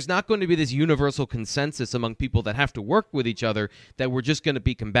 There's not going to be this universal consensus among people that have to work with each other that we're just going to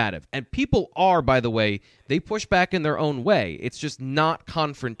be combative. And people are, by the way, they push back in their own way. It's just not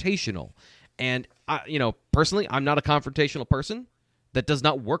confrontational. And, personally, I'm not a confrontational person. That does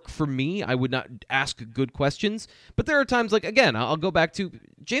not work for me. I would not ask good questions. But there are times, again, I'll go back to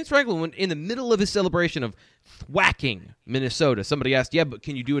James Franklin when in the middle of his celebration of thwacking Minnesota. Somebody asked, but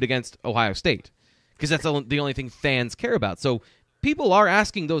can you do it against Ohio State? Because that's the only thing fans care about. So people are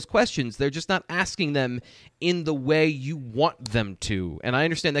asking those questions. They're just not asking them in the way you want them to. And I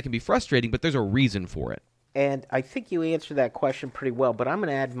understand that can be frustrating, but there's a reason for it. And I think you answered that question pretty well, but I'm going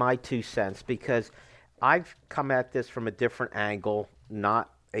to add my 2 cents because I've come at this from a different angle,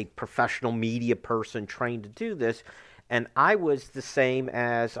 not a professional media person trained to do this, and I was the same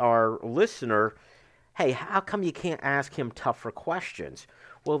as our listener. Hey, how come you can't ask him tougher questions?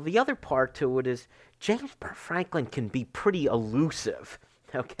 Well, the other part to it is James Franklin can be pretty elusive,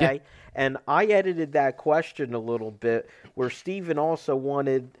 okay? Yeah. And I edited that question a little bit where Stephen also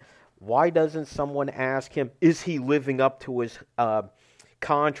wanted, why doesn't someone ask him, is he living up to his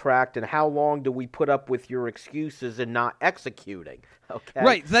contract, and how long do we put up with your excuses and not executing? Okay,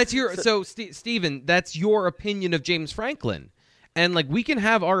 right. That's your Stephen. That's your opinion of James Franklin, and we can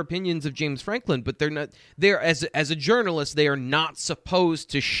have our opinions of James Franklin, but they're not. They're as a journalist, they are not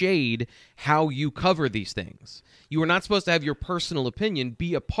supposed to shade how you cover these things. You are not supposed to have your personal opinion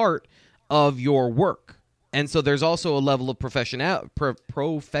be a part of your work. And so there's also a level of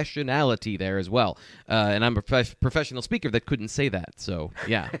professionality there as well. And I'm a professional speaker that couldn't say that. So,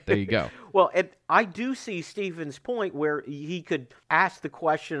 yeah, there you go. Well, I do see Stephen's point where he could ask the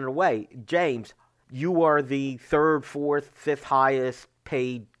question in a way, James, you are the third, fourth, fifth highest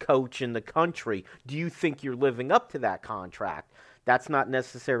paid coach in the country. Do you think you're living up to that contract? That's not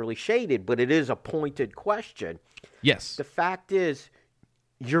necessarily shaded, but it is a pointed question. Yes. The fact is,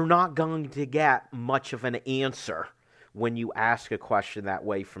 you're not going to get much of an answer when you ask a question that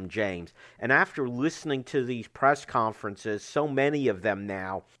way from James. And after listening to these press conferences, so many of them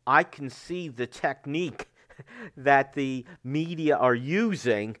now, I can see the technique that the media are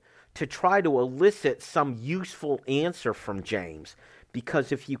using to try to elicit some useful answer from James.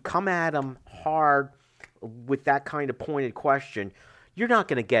 Because if you come at him hard with that kind of pointed question, you're not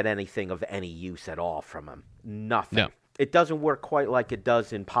going to get anything of any use at all from him. Nothing. No. It doesn't work quite like it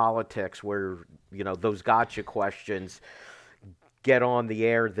does in politics where, those gotcha questions get on the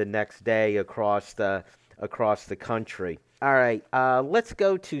air the next day across the country. All right, let's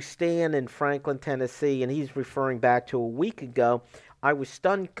go to Stan in Franklin, Tennessee, and he's referring back to a week ago. I was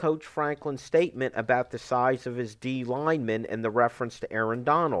stunned Coach Franklin's statement about the size of his D linemen and the reference to Aaron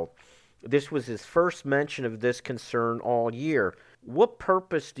Donald. This was his first mention of this concern all year. What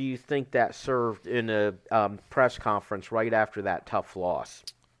purpose do you think that served in a press conference right after that tough loss?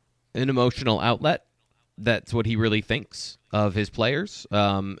 An emotional outlet. That's what he really thinks of his players,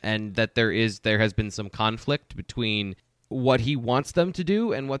 and that there has been some conflict between what he wants them to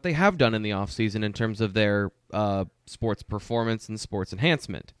do and what they have done in the offseason in terms of their sports performance and sports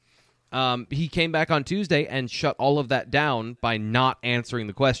enhancement. He came back on Tuesday and shut all of that down by not answering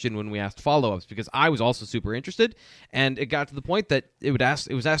the question when we asked follow-ups, because I was also super interested, and it got to the point that it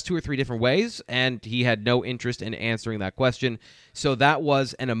was asked 2 or 3 different ways, and he had no interest in answering that question. So that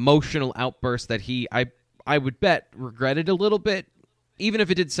was an emotional outburst that I would bet regretted a little bit, even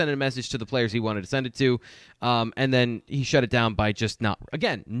if it did send a message to the players he wanted to send it to, and then he shut it down by just not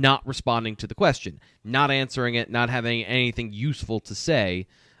responding to the question, not answering it, not having anything useful to say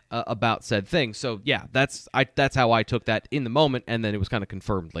about said thing. So yeah, that's how I took that in the moment, and then it was kind of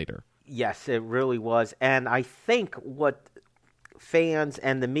confirmed later. Yes, it really was, and I think what fans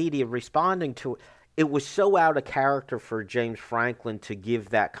and the media responding to it was so out of character for James Franklin to give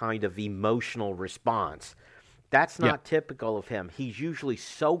that kind of emotional response. That's not typical of him. He's usually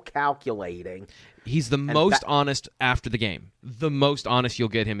so calculating. He's the most honest after the game. The most honest you'll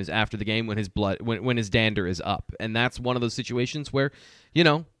get him is after the game when his dander is up. And that's one of those situations where,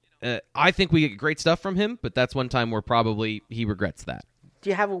 I think we get great stuff from him, but that's one time where probably he regrets that. Do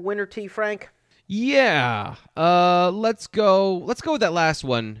you have a winner, T. Frank? Yeah. Let's go with that last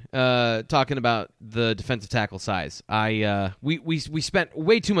one, talking about the defensive tackle size. We spent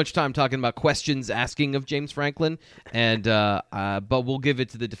way too much time talking about questions asking of James Franklin, and but we'll give it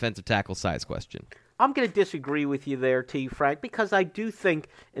to the defensive tackle size question. I'm going to disagree with you there, T. Frank, because I do think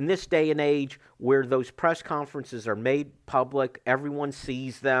in this day and age where those press conferences are made public, everyone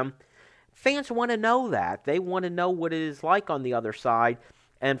sees them, fans want to know that. They want to know what it is like on the other side.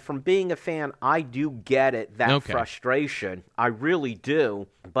 And from being a fan, I do get it, that frustration. I really do.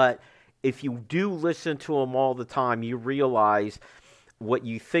 But if you do listen to them all the time, you realize what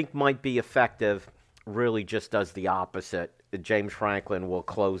you think might be effective really just does the opposite. James Franklin will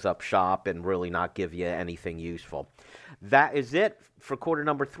close up shop and really not give you anything useful. That is it for quarter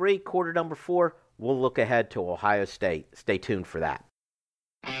number 3. Quarter number 4, we'll look ahead to Ohio State. Stay tuned for that.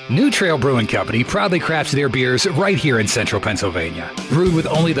 New Trail Brewing Company proudly crafts their beers right here in central Pennsylvania. Brewed with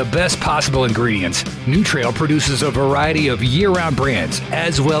only the best possible ingredients, New Trail produces a variety of year-round brands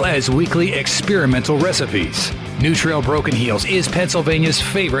as well as weekly experimental recipes. New Trail Broken Heels is Pennsylvania's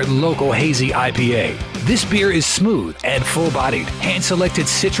favorite local hazy IPA. This beer is smooth and full-bodied. Hand-selected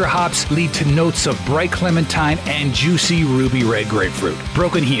Citra hops lead to notes of bright clementine and juicy ruby red grapefruit.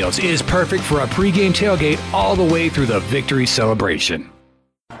 Broken Heels is perfect for a pregame tailgate all the way through the victory celebration.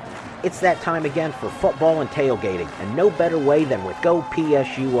 It's that time again for football and tailgating, and no better way than with Go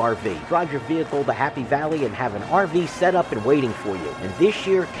PSU RV. Drive your vehicle to Happy Valley and have an RV set up and waiting for you. And this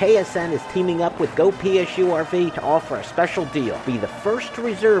year, KSN is teaming up with Go PSU RV to offer a special deal. Be the first to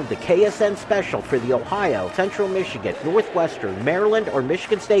reserve the KSN special for the Ohio, Central Michigan, Northwestern, Maryland, or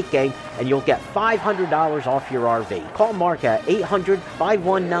Michigan State game, and you'll get $500 off your RV. Call Mark at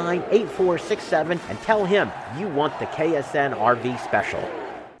 800-519-8467 and tell him you want the KSN RV special.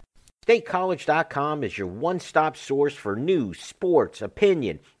 StateCollege.com is your one-stop source for news, sports,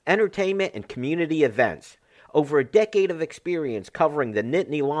 opinion, entertainment, and community events. Over a decade of experience covering the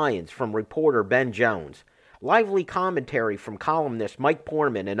Nittany Lions from reporter Ben Jones. lively commentary from columnist Mike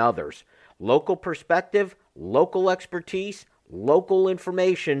Poorman and others, local perspective, local expertise, local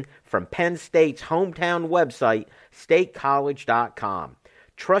information from Penn State's hometown website, statecollege.com.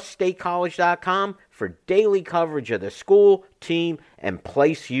 Trust statecollege.com for daily coverage of the school, team, and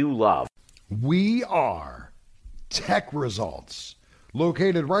place you love. We are Tech Results,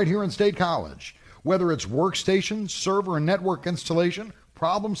 located right here in State College. Whether it's workstation, server, and network installation,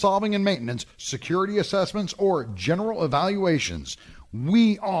 problem solving and maintenance, security assessments, or general evaluations,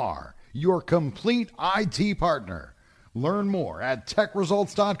 we are your complete IT partner. Learn more at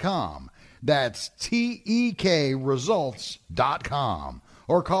techresults.com. That's TEKresults.com.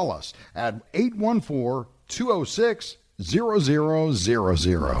 Or call us at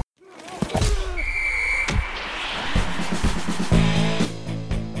 814-206-0000.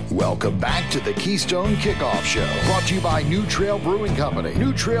 Welcome back to the Keystone Kickoff Show, brought to you by New Trail Brewing Company.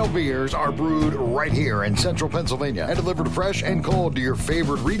 New Trail beers are brewed right here in central Pennsylvania and delivered fresh and cold to your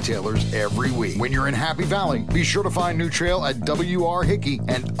favorite retailers every week. When you're in Happy Valley, be sure to find New Trail at W.R. Hickey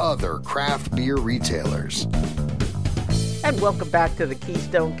and other craft beer retailers. And welcome back to the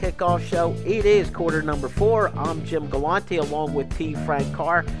Keystone Kickoff Show. It is quarter number 4. I'm Jim Galante along with T. Frank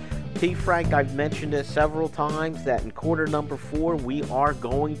Carr. T. Frank, I've mentioned this several times that in quarter number 4, we are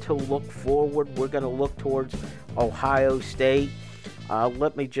going to look forward. We're going to look towards Ohio State.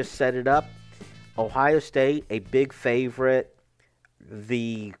 Let me just set it up. Ohio State, a big favorite.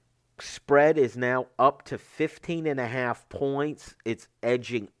 The spread is now up to 15.5 points. It's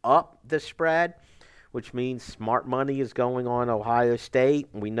edging up the spread, which means smart money is going on Ohio State.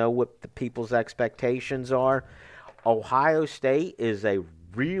 We know what the people's expectations are. Ohio State is a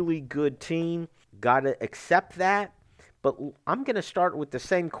really good team. Got to accept that. But I'm going to start with the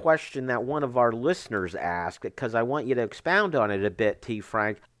same question that one of our listeners asked, because I want you to expound on it a bit, T.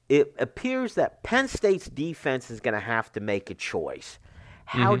 Frank. It appears that Penn State's defense is going to have to make a choice.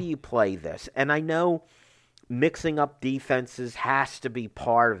 How do you play this? And I know mixing up defenses has to be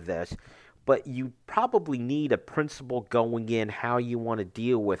part of this, but you probably need a principle going in how you want to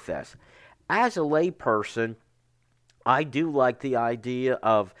deal with this. As a layperson, I do like the idea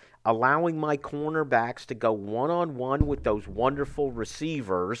of allowing my cornerbacks to go one-on-one with those wonderful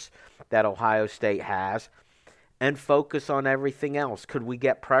receivers that Ohio State has and focus on everything else. Could we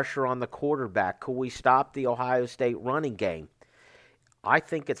get pressure on the quarterback? Could we stop the Ohio State running game? I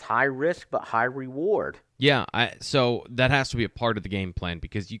think it's high risk but high reward. Yeah, so that has to be a part of the game plan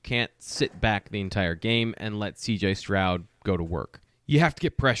because you can't sit back the entire game and let C.J. Stroud go to work. You have to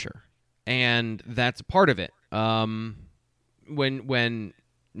get pressure, and that's a part of it. When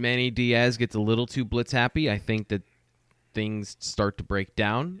Manny Diaz gets a little too blitz happy, I think that things start to break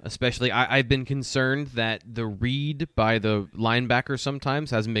down. Especially, I've been concerned that the read by the linebacker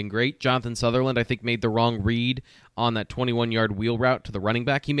sometimes hasn't been great. Jonathan Sutherland, I think, made the wrong read on that 21-yard wheel route to the running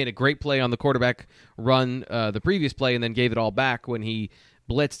back. He made a great play on the quarterback run the previous play and then gave it all back when he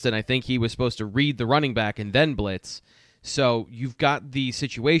blitzed, and I think he was supposed to read the running back and then blitz. So you've got the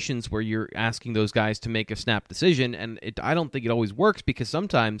situations where you're asking those guys to make a snap decision, and I don't think it always works because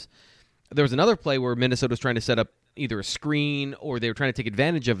sometimes there was another play where Minnesota was trying to set up either a screen or they were trying to take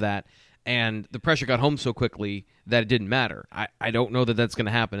advantage of that, and the pressure got home so quickly that it didn't matter. I don't know that that's going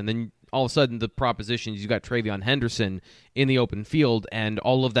to happen. And then all of a sudden the propositions, you got Travion Henderson in the open field, and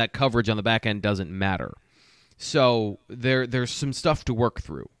all of that coverage on the back end doesn't matter. So there's some stuff to work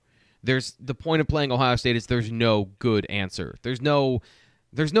through. There's the point of playing Ohio State is there's no good answer. There's no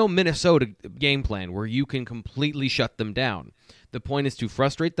Minnesota game plan where you can completely shut them down. The point is to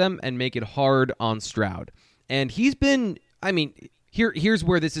frustrate them and make it hard on Stroud. And he's been, here's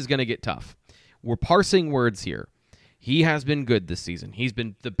where this is going to get tough. We're parsing words here. He has been good this season. He's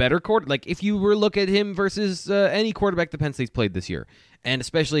been the better quarterback. Like, if you were to look at him versus any quarterback the Penn State's played this year, and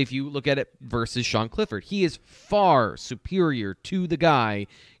especially if you look at it versus Sean Clifford, he is far superior to the guy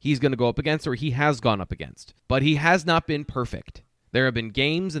he's going to go up against or he has gone up against. But he has not been perfect. There have been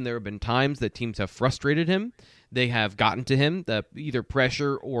games and there have been times that teams have frustrated him. They have gotten to him, either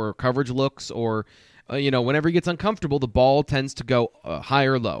pressure or coverage looks or, whenever he gets uncomfortable, the ball tends to go high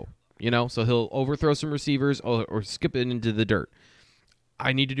or low. So he'll overthrow some receivers or skip it into the dirt.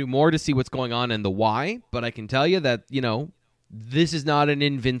 I need to do more to see what's going on and the why, but I can tell you that, this is not an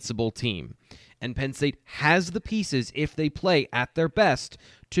invincible team. And Penn State has the pieces, if they play at their best,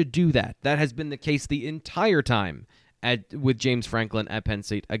 to do that. That has been the case the entire time with James Franklin at Penn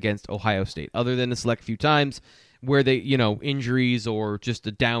State against Ohio State. Other than a select few times where they, injuries or just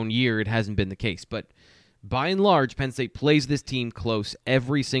a down year, it hasn't been the case. But by and large, Penn State plays this team close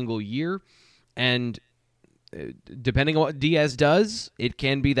every single year. And depending on what Diaz does, it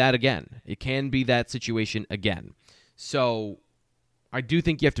can be that again. It can be that situation again. So I do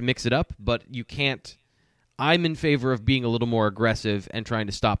think you have to mix it up, but you can't. I'm in favor of being a little more aggressive and trying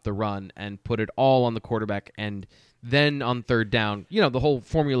to stop the run and put it all on the quarterback, and then on third down, the whole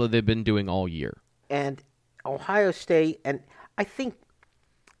formula they've been doing all year. And Ohio State, and I think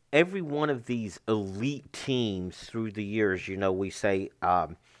every one of these elite teams through the years, we say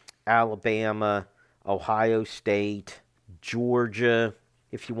Alabama, Ohio State, Georgia,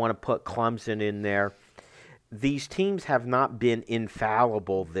 if you want to put Clemson in there, these teams have not been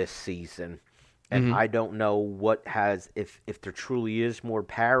infallible this season. And I don't know what has, if there truly is more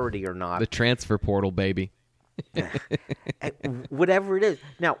parity or not. The transfer portal, baby. Whatever it is.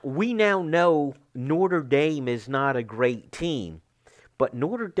 Now, we now know Notre Dame is not a great team. But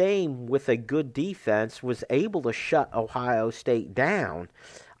Notre Dame, with a good defense, was able to shut Ohio State down.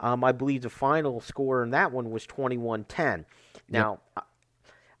 I believe the final score in that one was 21-10. Now,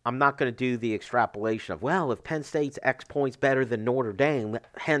 I'm not going to do the extrapolation of, well, if Penn State's X points better than Notre Dame,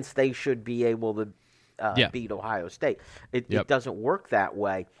 hence they should be able to beat Ohio State. It doesn't work that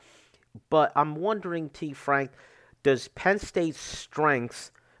way. But I'm wondering, T. Frank, does Penn State's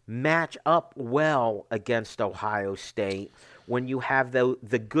strengths match up well against Ohio State when you have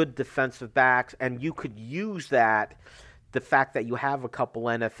the good defensive backs, and you could use that, the fact that you have a couple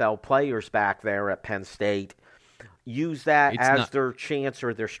NFL players back there at Penn State, use that their chance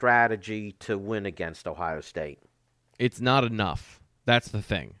or their strategy to win against Ohio State? It's not enough. That's the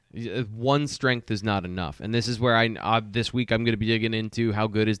thing. One strength is not enough. And this is where this week I'm going to be digging into how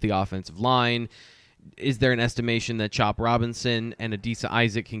good is the offensive line. Is there an estimation that Chop Robinson and Adisa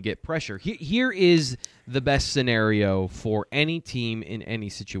Isaac can get pressure? Here is the best scenario for any team in any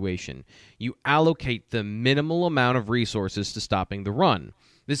situation. You allocate the minimal amount of resources to stopping the run.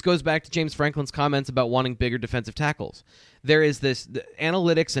 This goes back to James Franklin's comments about wanting bigger defensive tackles. There is the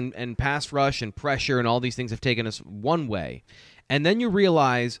analytics and pass rush and pressure and all these things have taken us one way. And then you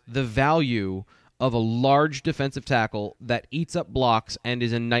realize the value of a large defensive tackle that eats up blocks and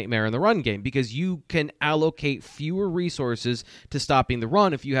is a nightmare in the run game, because you can allocate fewer resources to stopping the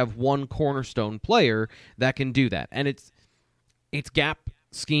run if you have one cornerstone player that can do that. And it's gap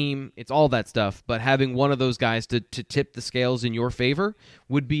scheme, it's all that stuff, but having one of those guys to tip the scales in your favor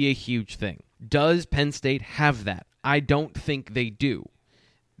would be a huge thing. Does Penn State have that? I don't think they do.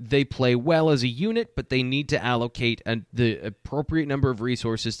 They play well as a unit, but they need to allocate the appropriate number of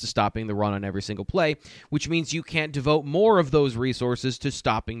resources to stopping the run on every single play, which means you can't devote more of those resources to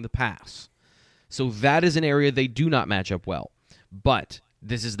stopping the pass. So that is an area they do not match up well. But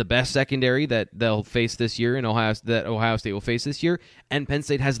this is the best secondary that they'll face this year, that Ohio State will face this year, and Penn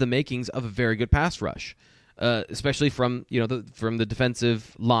State has the makings of a very good pass rush, especially from the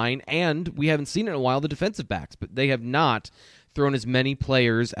defensive line, and we haven't seen it in a while, the defensive backs, but they have not thrown as many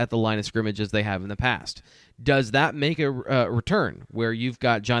players at the line of scrimmage as they have in the past. Does that make a return where you've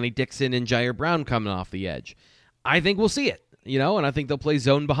got Johnny Dixon and Jair Brown coming off the edge? I think we'll see it, and I think they'll play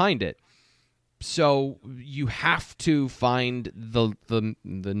zone behind it. So you have to find the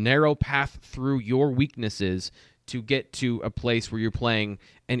narrow path through your weaknesses to get to a place where you're playing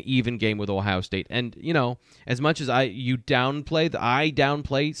an even game with Ohio State. And, as much as I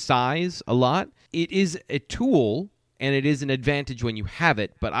downplay size a lot, it is a tool and it is an advantage when you have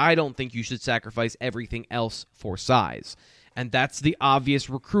it, but I don't think you should sacrifice everything else for size. And that's the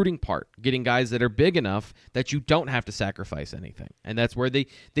obvious recruiting part, getting guys that are big enough that you don't have to sacrifice anything. And that's where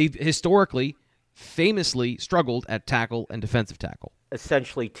they've historically, famously struggled at tackle and defensive tackle.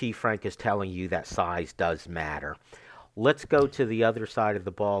 Essentially, T. Frank is telling you that size does matter. Let's go to the other side of the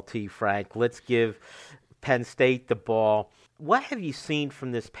ball, T. Frank. Let's give Penn State the ball. What have you seen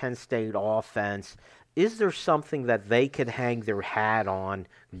from this Penn State offense? Is there something that they could hang their hat on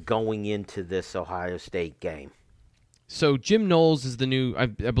going into this Ohio State game? So Jim Knowles is the new, I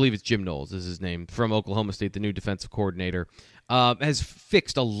believe it's Jim Knowles is his name, from Oklahoma State, the new defensive coordinator, has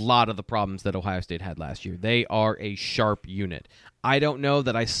fixed a lot of the problems that Ohio State had last year. They are a sharp unit. I don't know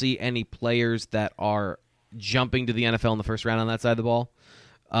that I see any players that are jumping to the NFL in the first round on that side of the ball.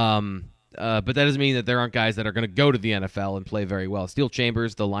 But that doesn't mean that there aren't guys that are going to go to the NFL and play very well. Steel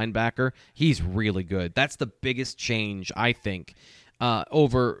Chambers, the linebacker, he's really good. That's the biggest change, I think,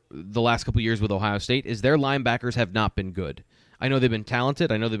 over the last couple of years with Ohio State, is their linebackers have not been good. I know they've been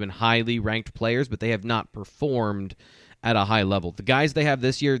talented. I know they've been highly ranked players, but they have not performed at a high level. The guys they have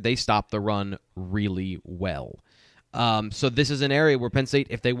this year, they stop the run really well. So this is an area where Penn State,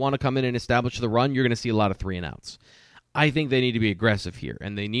 if they want to come in and establish the run, you're going to see a lot of 3-and-outs. I think they need to be aggressive here,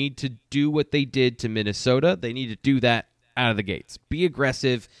 and they need to do what they did to Minnesota. They need to do that out of the gates. Be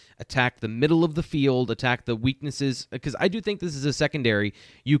aggressive, attack the middle of the field, attack the weaknesses, because I do think this is a secondary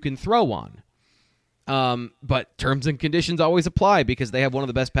you can throw on. But terms and conditions always apply because they have one of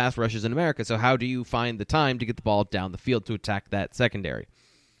the best pass rushes in America. So how do you find the time to get the ball down the field to attack that secondary?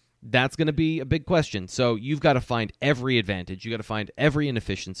 That's going to be a big question. So you've got to find every advantage. You got to find every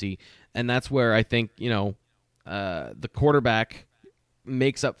inefficiency. And that's where I think, the quarterback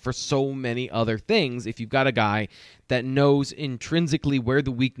makes up for so many other things if you've got a guy that knows intrinsically where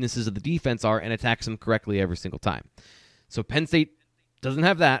the weaknesses of the defense are and attacks them correctly every single time. So Penn State doesn't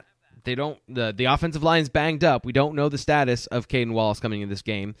have that. They don't. The offensive line's banged up. We don't know the status of Caden Wallace coming in this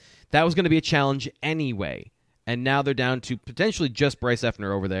game. That was going to be a challenge anyway. And now they're down to potentially just Bryce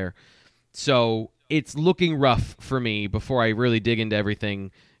Effner over there. So it's looking rough for me before I really dig into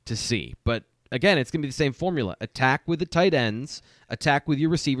everything to see. But again, it's going to be the same formula. Attack with the tight ends, attack with your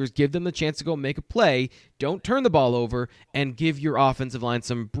receivers, give them the chance to go make a play, don't turn the ball over, and give your offensive line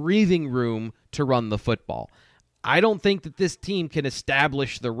some breathing room to run the football. I don't think that this team can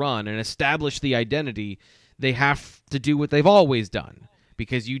establish the run and establish the identity. They have to do what they've always done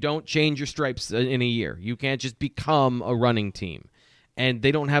because you don't change your stripes in a year. You can't just become a running team. And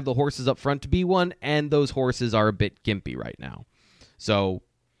they don't have the horses up front to be one, and those horses are a bit gimpy right now. So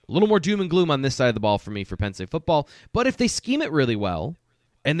a little more doom and gloom on this side of the ball for me for Penn State football. But if they scheme it really well,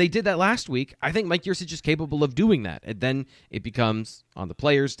 and they did that last week, I think Mike Yurcich is capable of doing that. And then it becomes on the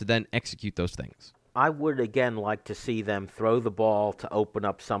players to then execute those things. I would, again, like to see them throw the ball to open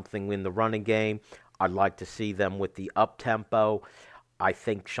up something in the running game. I'd like to see them with the up-tempo. I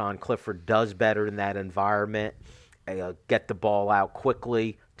think Sean Clifford does better in that environment. Get the ball out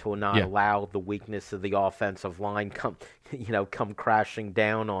quickly to not allow the weakness of the offensive line come crashing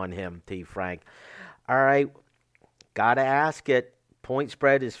down on him, T. Frank. All right, got to ask it. Point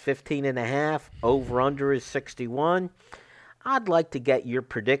spread is 15.5. Over-under is 61. I'd like to get your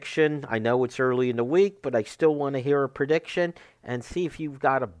prediction. I know it's early in the week, but I still want to hear a prediction and see if you've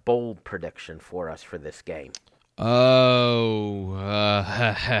got a bold prediction for us for this game.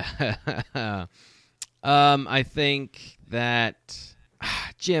 I think that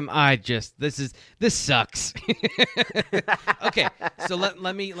Jim, this sucks. Okay, so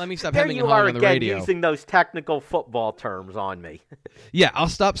let me stop hemming and hawing on the radio. Using those technical football terms on me. Yeah, I'll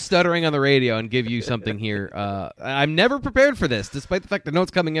stop stuttering on the radio and give you something here. I'm never prepared for this, despite the fact I know it's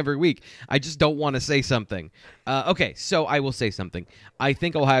coming every week. I just don't want to say something. Okay, so I will say something. I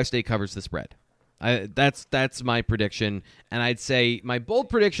think Ohio State covers the spread. That's my prediction, and I'd say my bold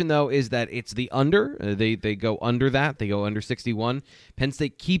prediction though is that it's the under. They go under that. They go under 61. Penn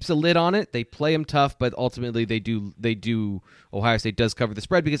State keeps a lid on it. They play them tough, but ultimately they do. Ohio State does cover the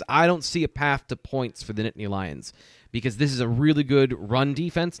spread because I don't see a path to points for the Nittany Lions because this is a really good run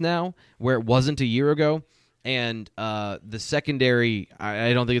defense now where it wasn't a year ago, and the secondary.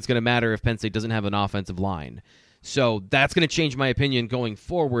 I don't think it's going to matter if Penn State doesn't have an offensive line. So that's going to change my opinion going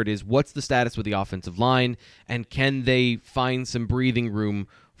forward is what's the status with the offensive line and can they find some breathing room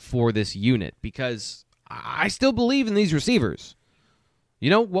for this unit? Because I still believe in these receivers. You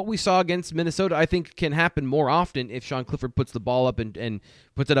know, what we saw against Minnesota I think can happen more often if Sean Clifford puts the ball up and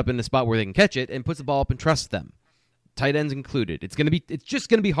puts it up in a spot where they can catch it and puts the ball up and trusts them. Tight ends included. It's just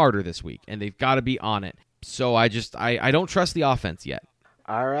going to be harder this week and they've got to be on it. So I don't trust the offense yet.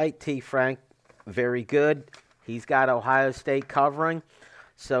 All right, T. Frank. Very good. He's got Ohio State covering.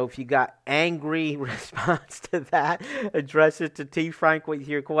 So if you got angry response to that, address it to T. Frank with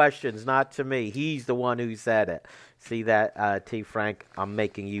your questions, not to me. He's the one who said it. See that, T. Frank? I'm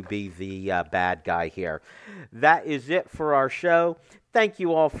making you be the bad guy here. That is it for our show. Thank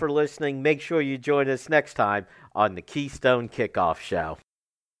you all for listening. Make sure you join us next time on the Keystone Kickoff Show.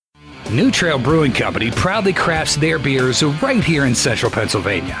 New Trail Brewing Company proudly crafts their beers right here in central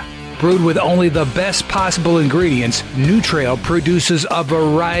Pennsylvania. Brewed with only the best possible ingredients, New Trail produces a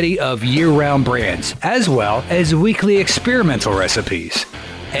variety of year-round brands, as well as weekly experimental recipes.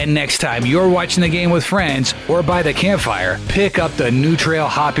 And next time you're watching the game with friends or by the campfire, pick up the New Trail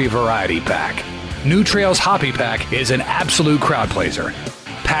Hoppy Variety Pack. New Trail's Hoppy Pack is an absolute crowd pleaser.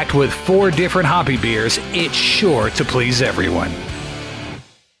 Packed with 4 different hoppy beers, it's sure to please everyone.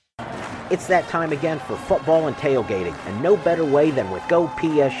 It's that time again for football and tailgating, and no better way than with Go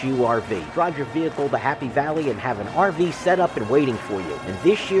PSU RV. Drive your vehicle to Happy Valley and have an RV set up and waiting for you. And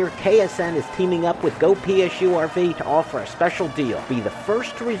this year, KSN is teaming up with Go PSU RV to offer a special deal. Be the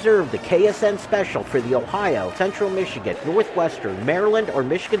first to reserve the KSN special for the Ohio, Central Michigan, Northwestern, Maryland, or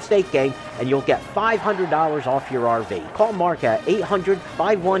Michigan State game, and you'll get $500 off your RV. Call Mark at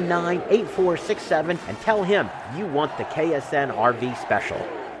 800-519-8467 and tell him you want the KSN RV special.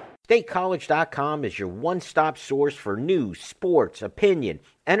 StateCollege.com is your one-stop source for news, sports, opinion,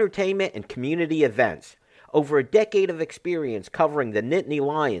 entertainment, and community events. Over a decade of experience covering the Nittany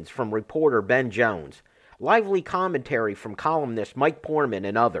Lions from reporter Ben Jones. Lively commentary from columnist Mike Poorman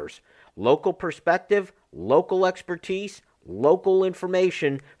and others. Local perspective, local expertise, local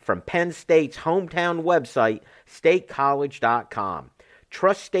information from Penn State's hometown website, StateCollege.com.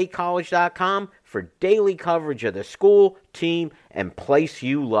 Trust StateCollege.com for daily coverage of the school, team, and place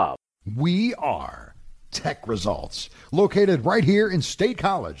you love. We are Tech Results, located right here in State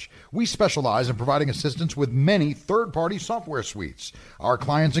College. We specialize in providing assistance with many third-party software suites. Our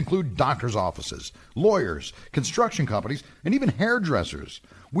clients include doctors' offices, lawyers, construction companies, and even hairdressers.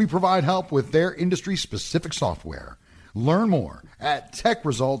 We provide help with their industry-specific software. Learn more at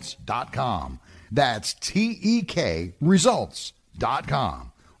techresults.com. That's TEK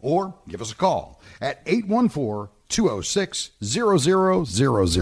results.com. Or give us a call at 814-206-0000.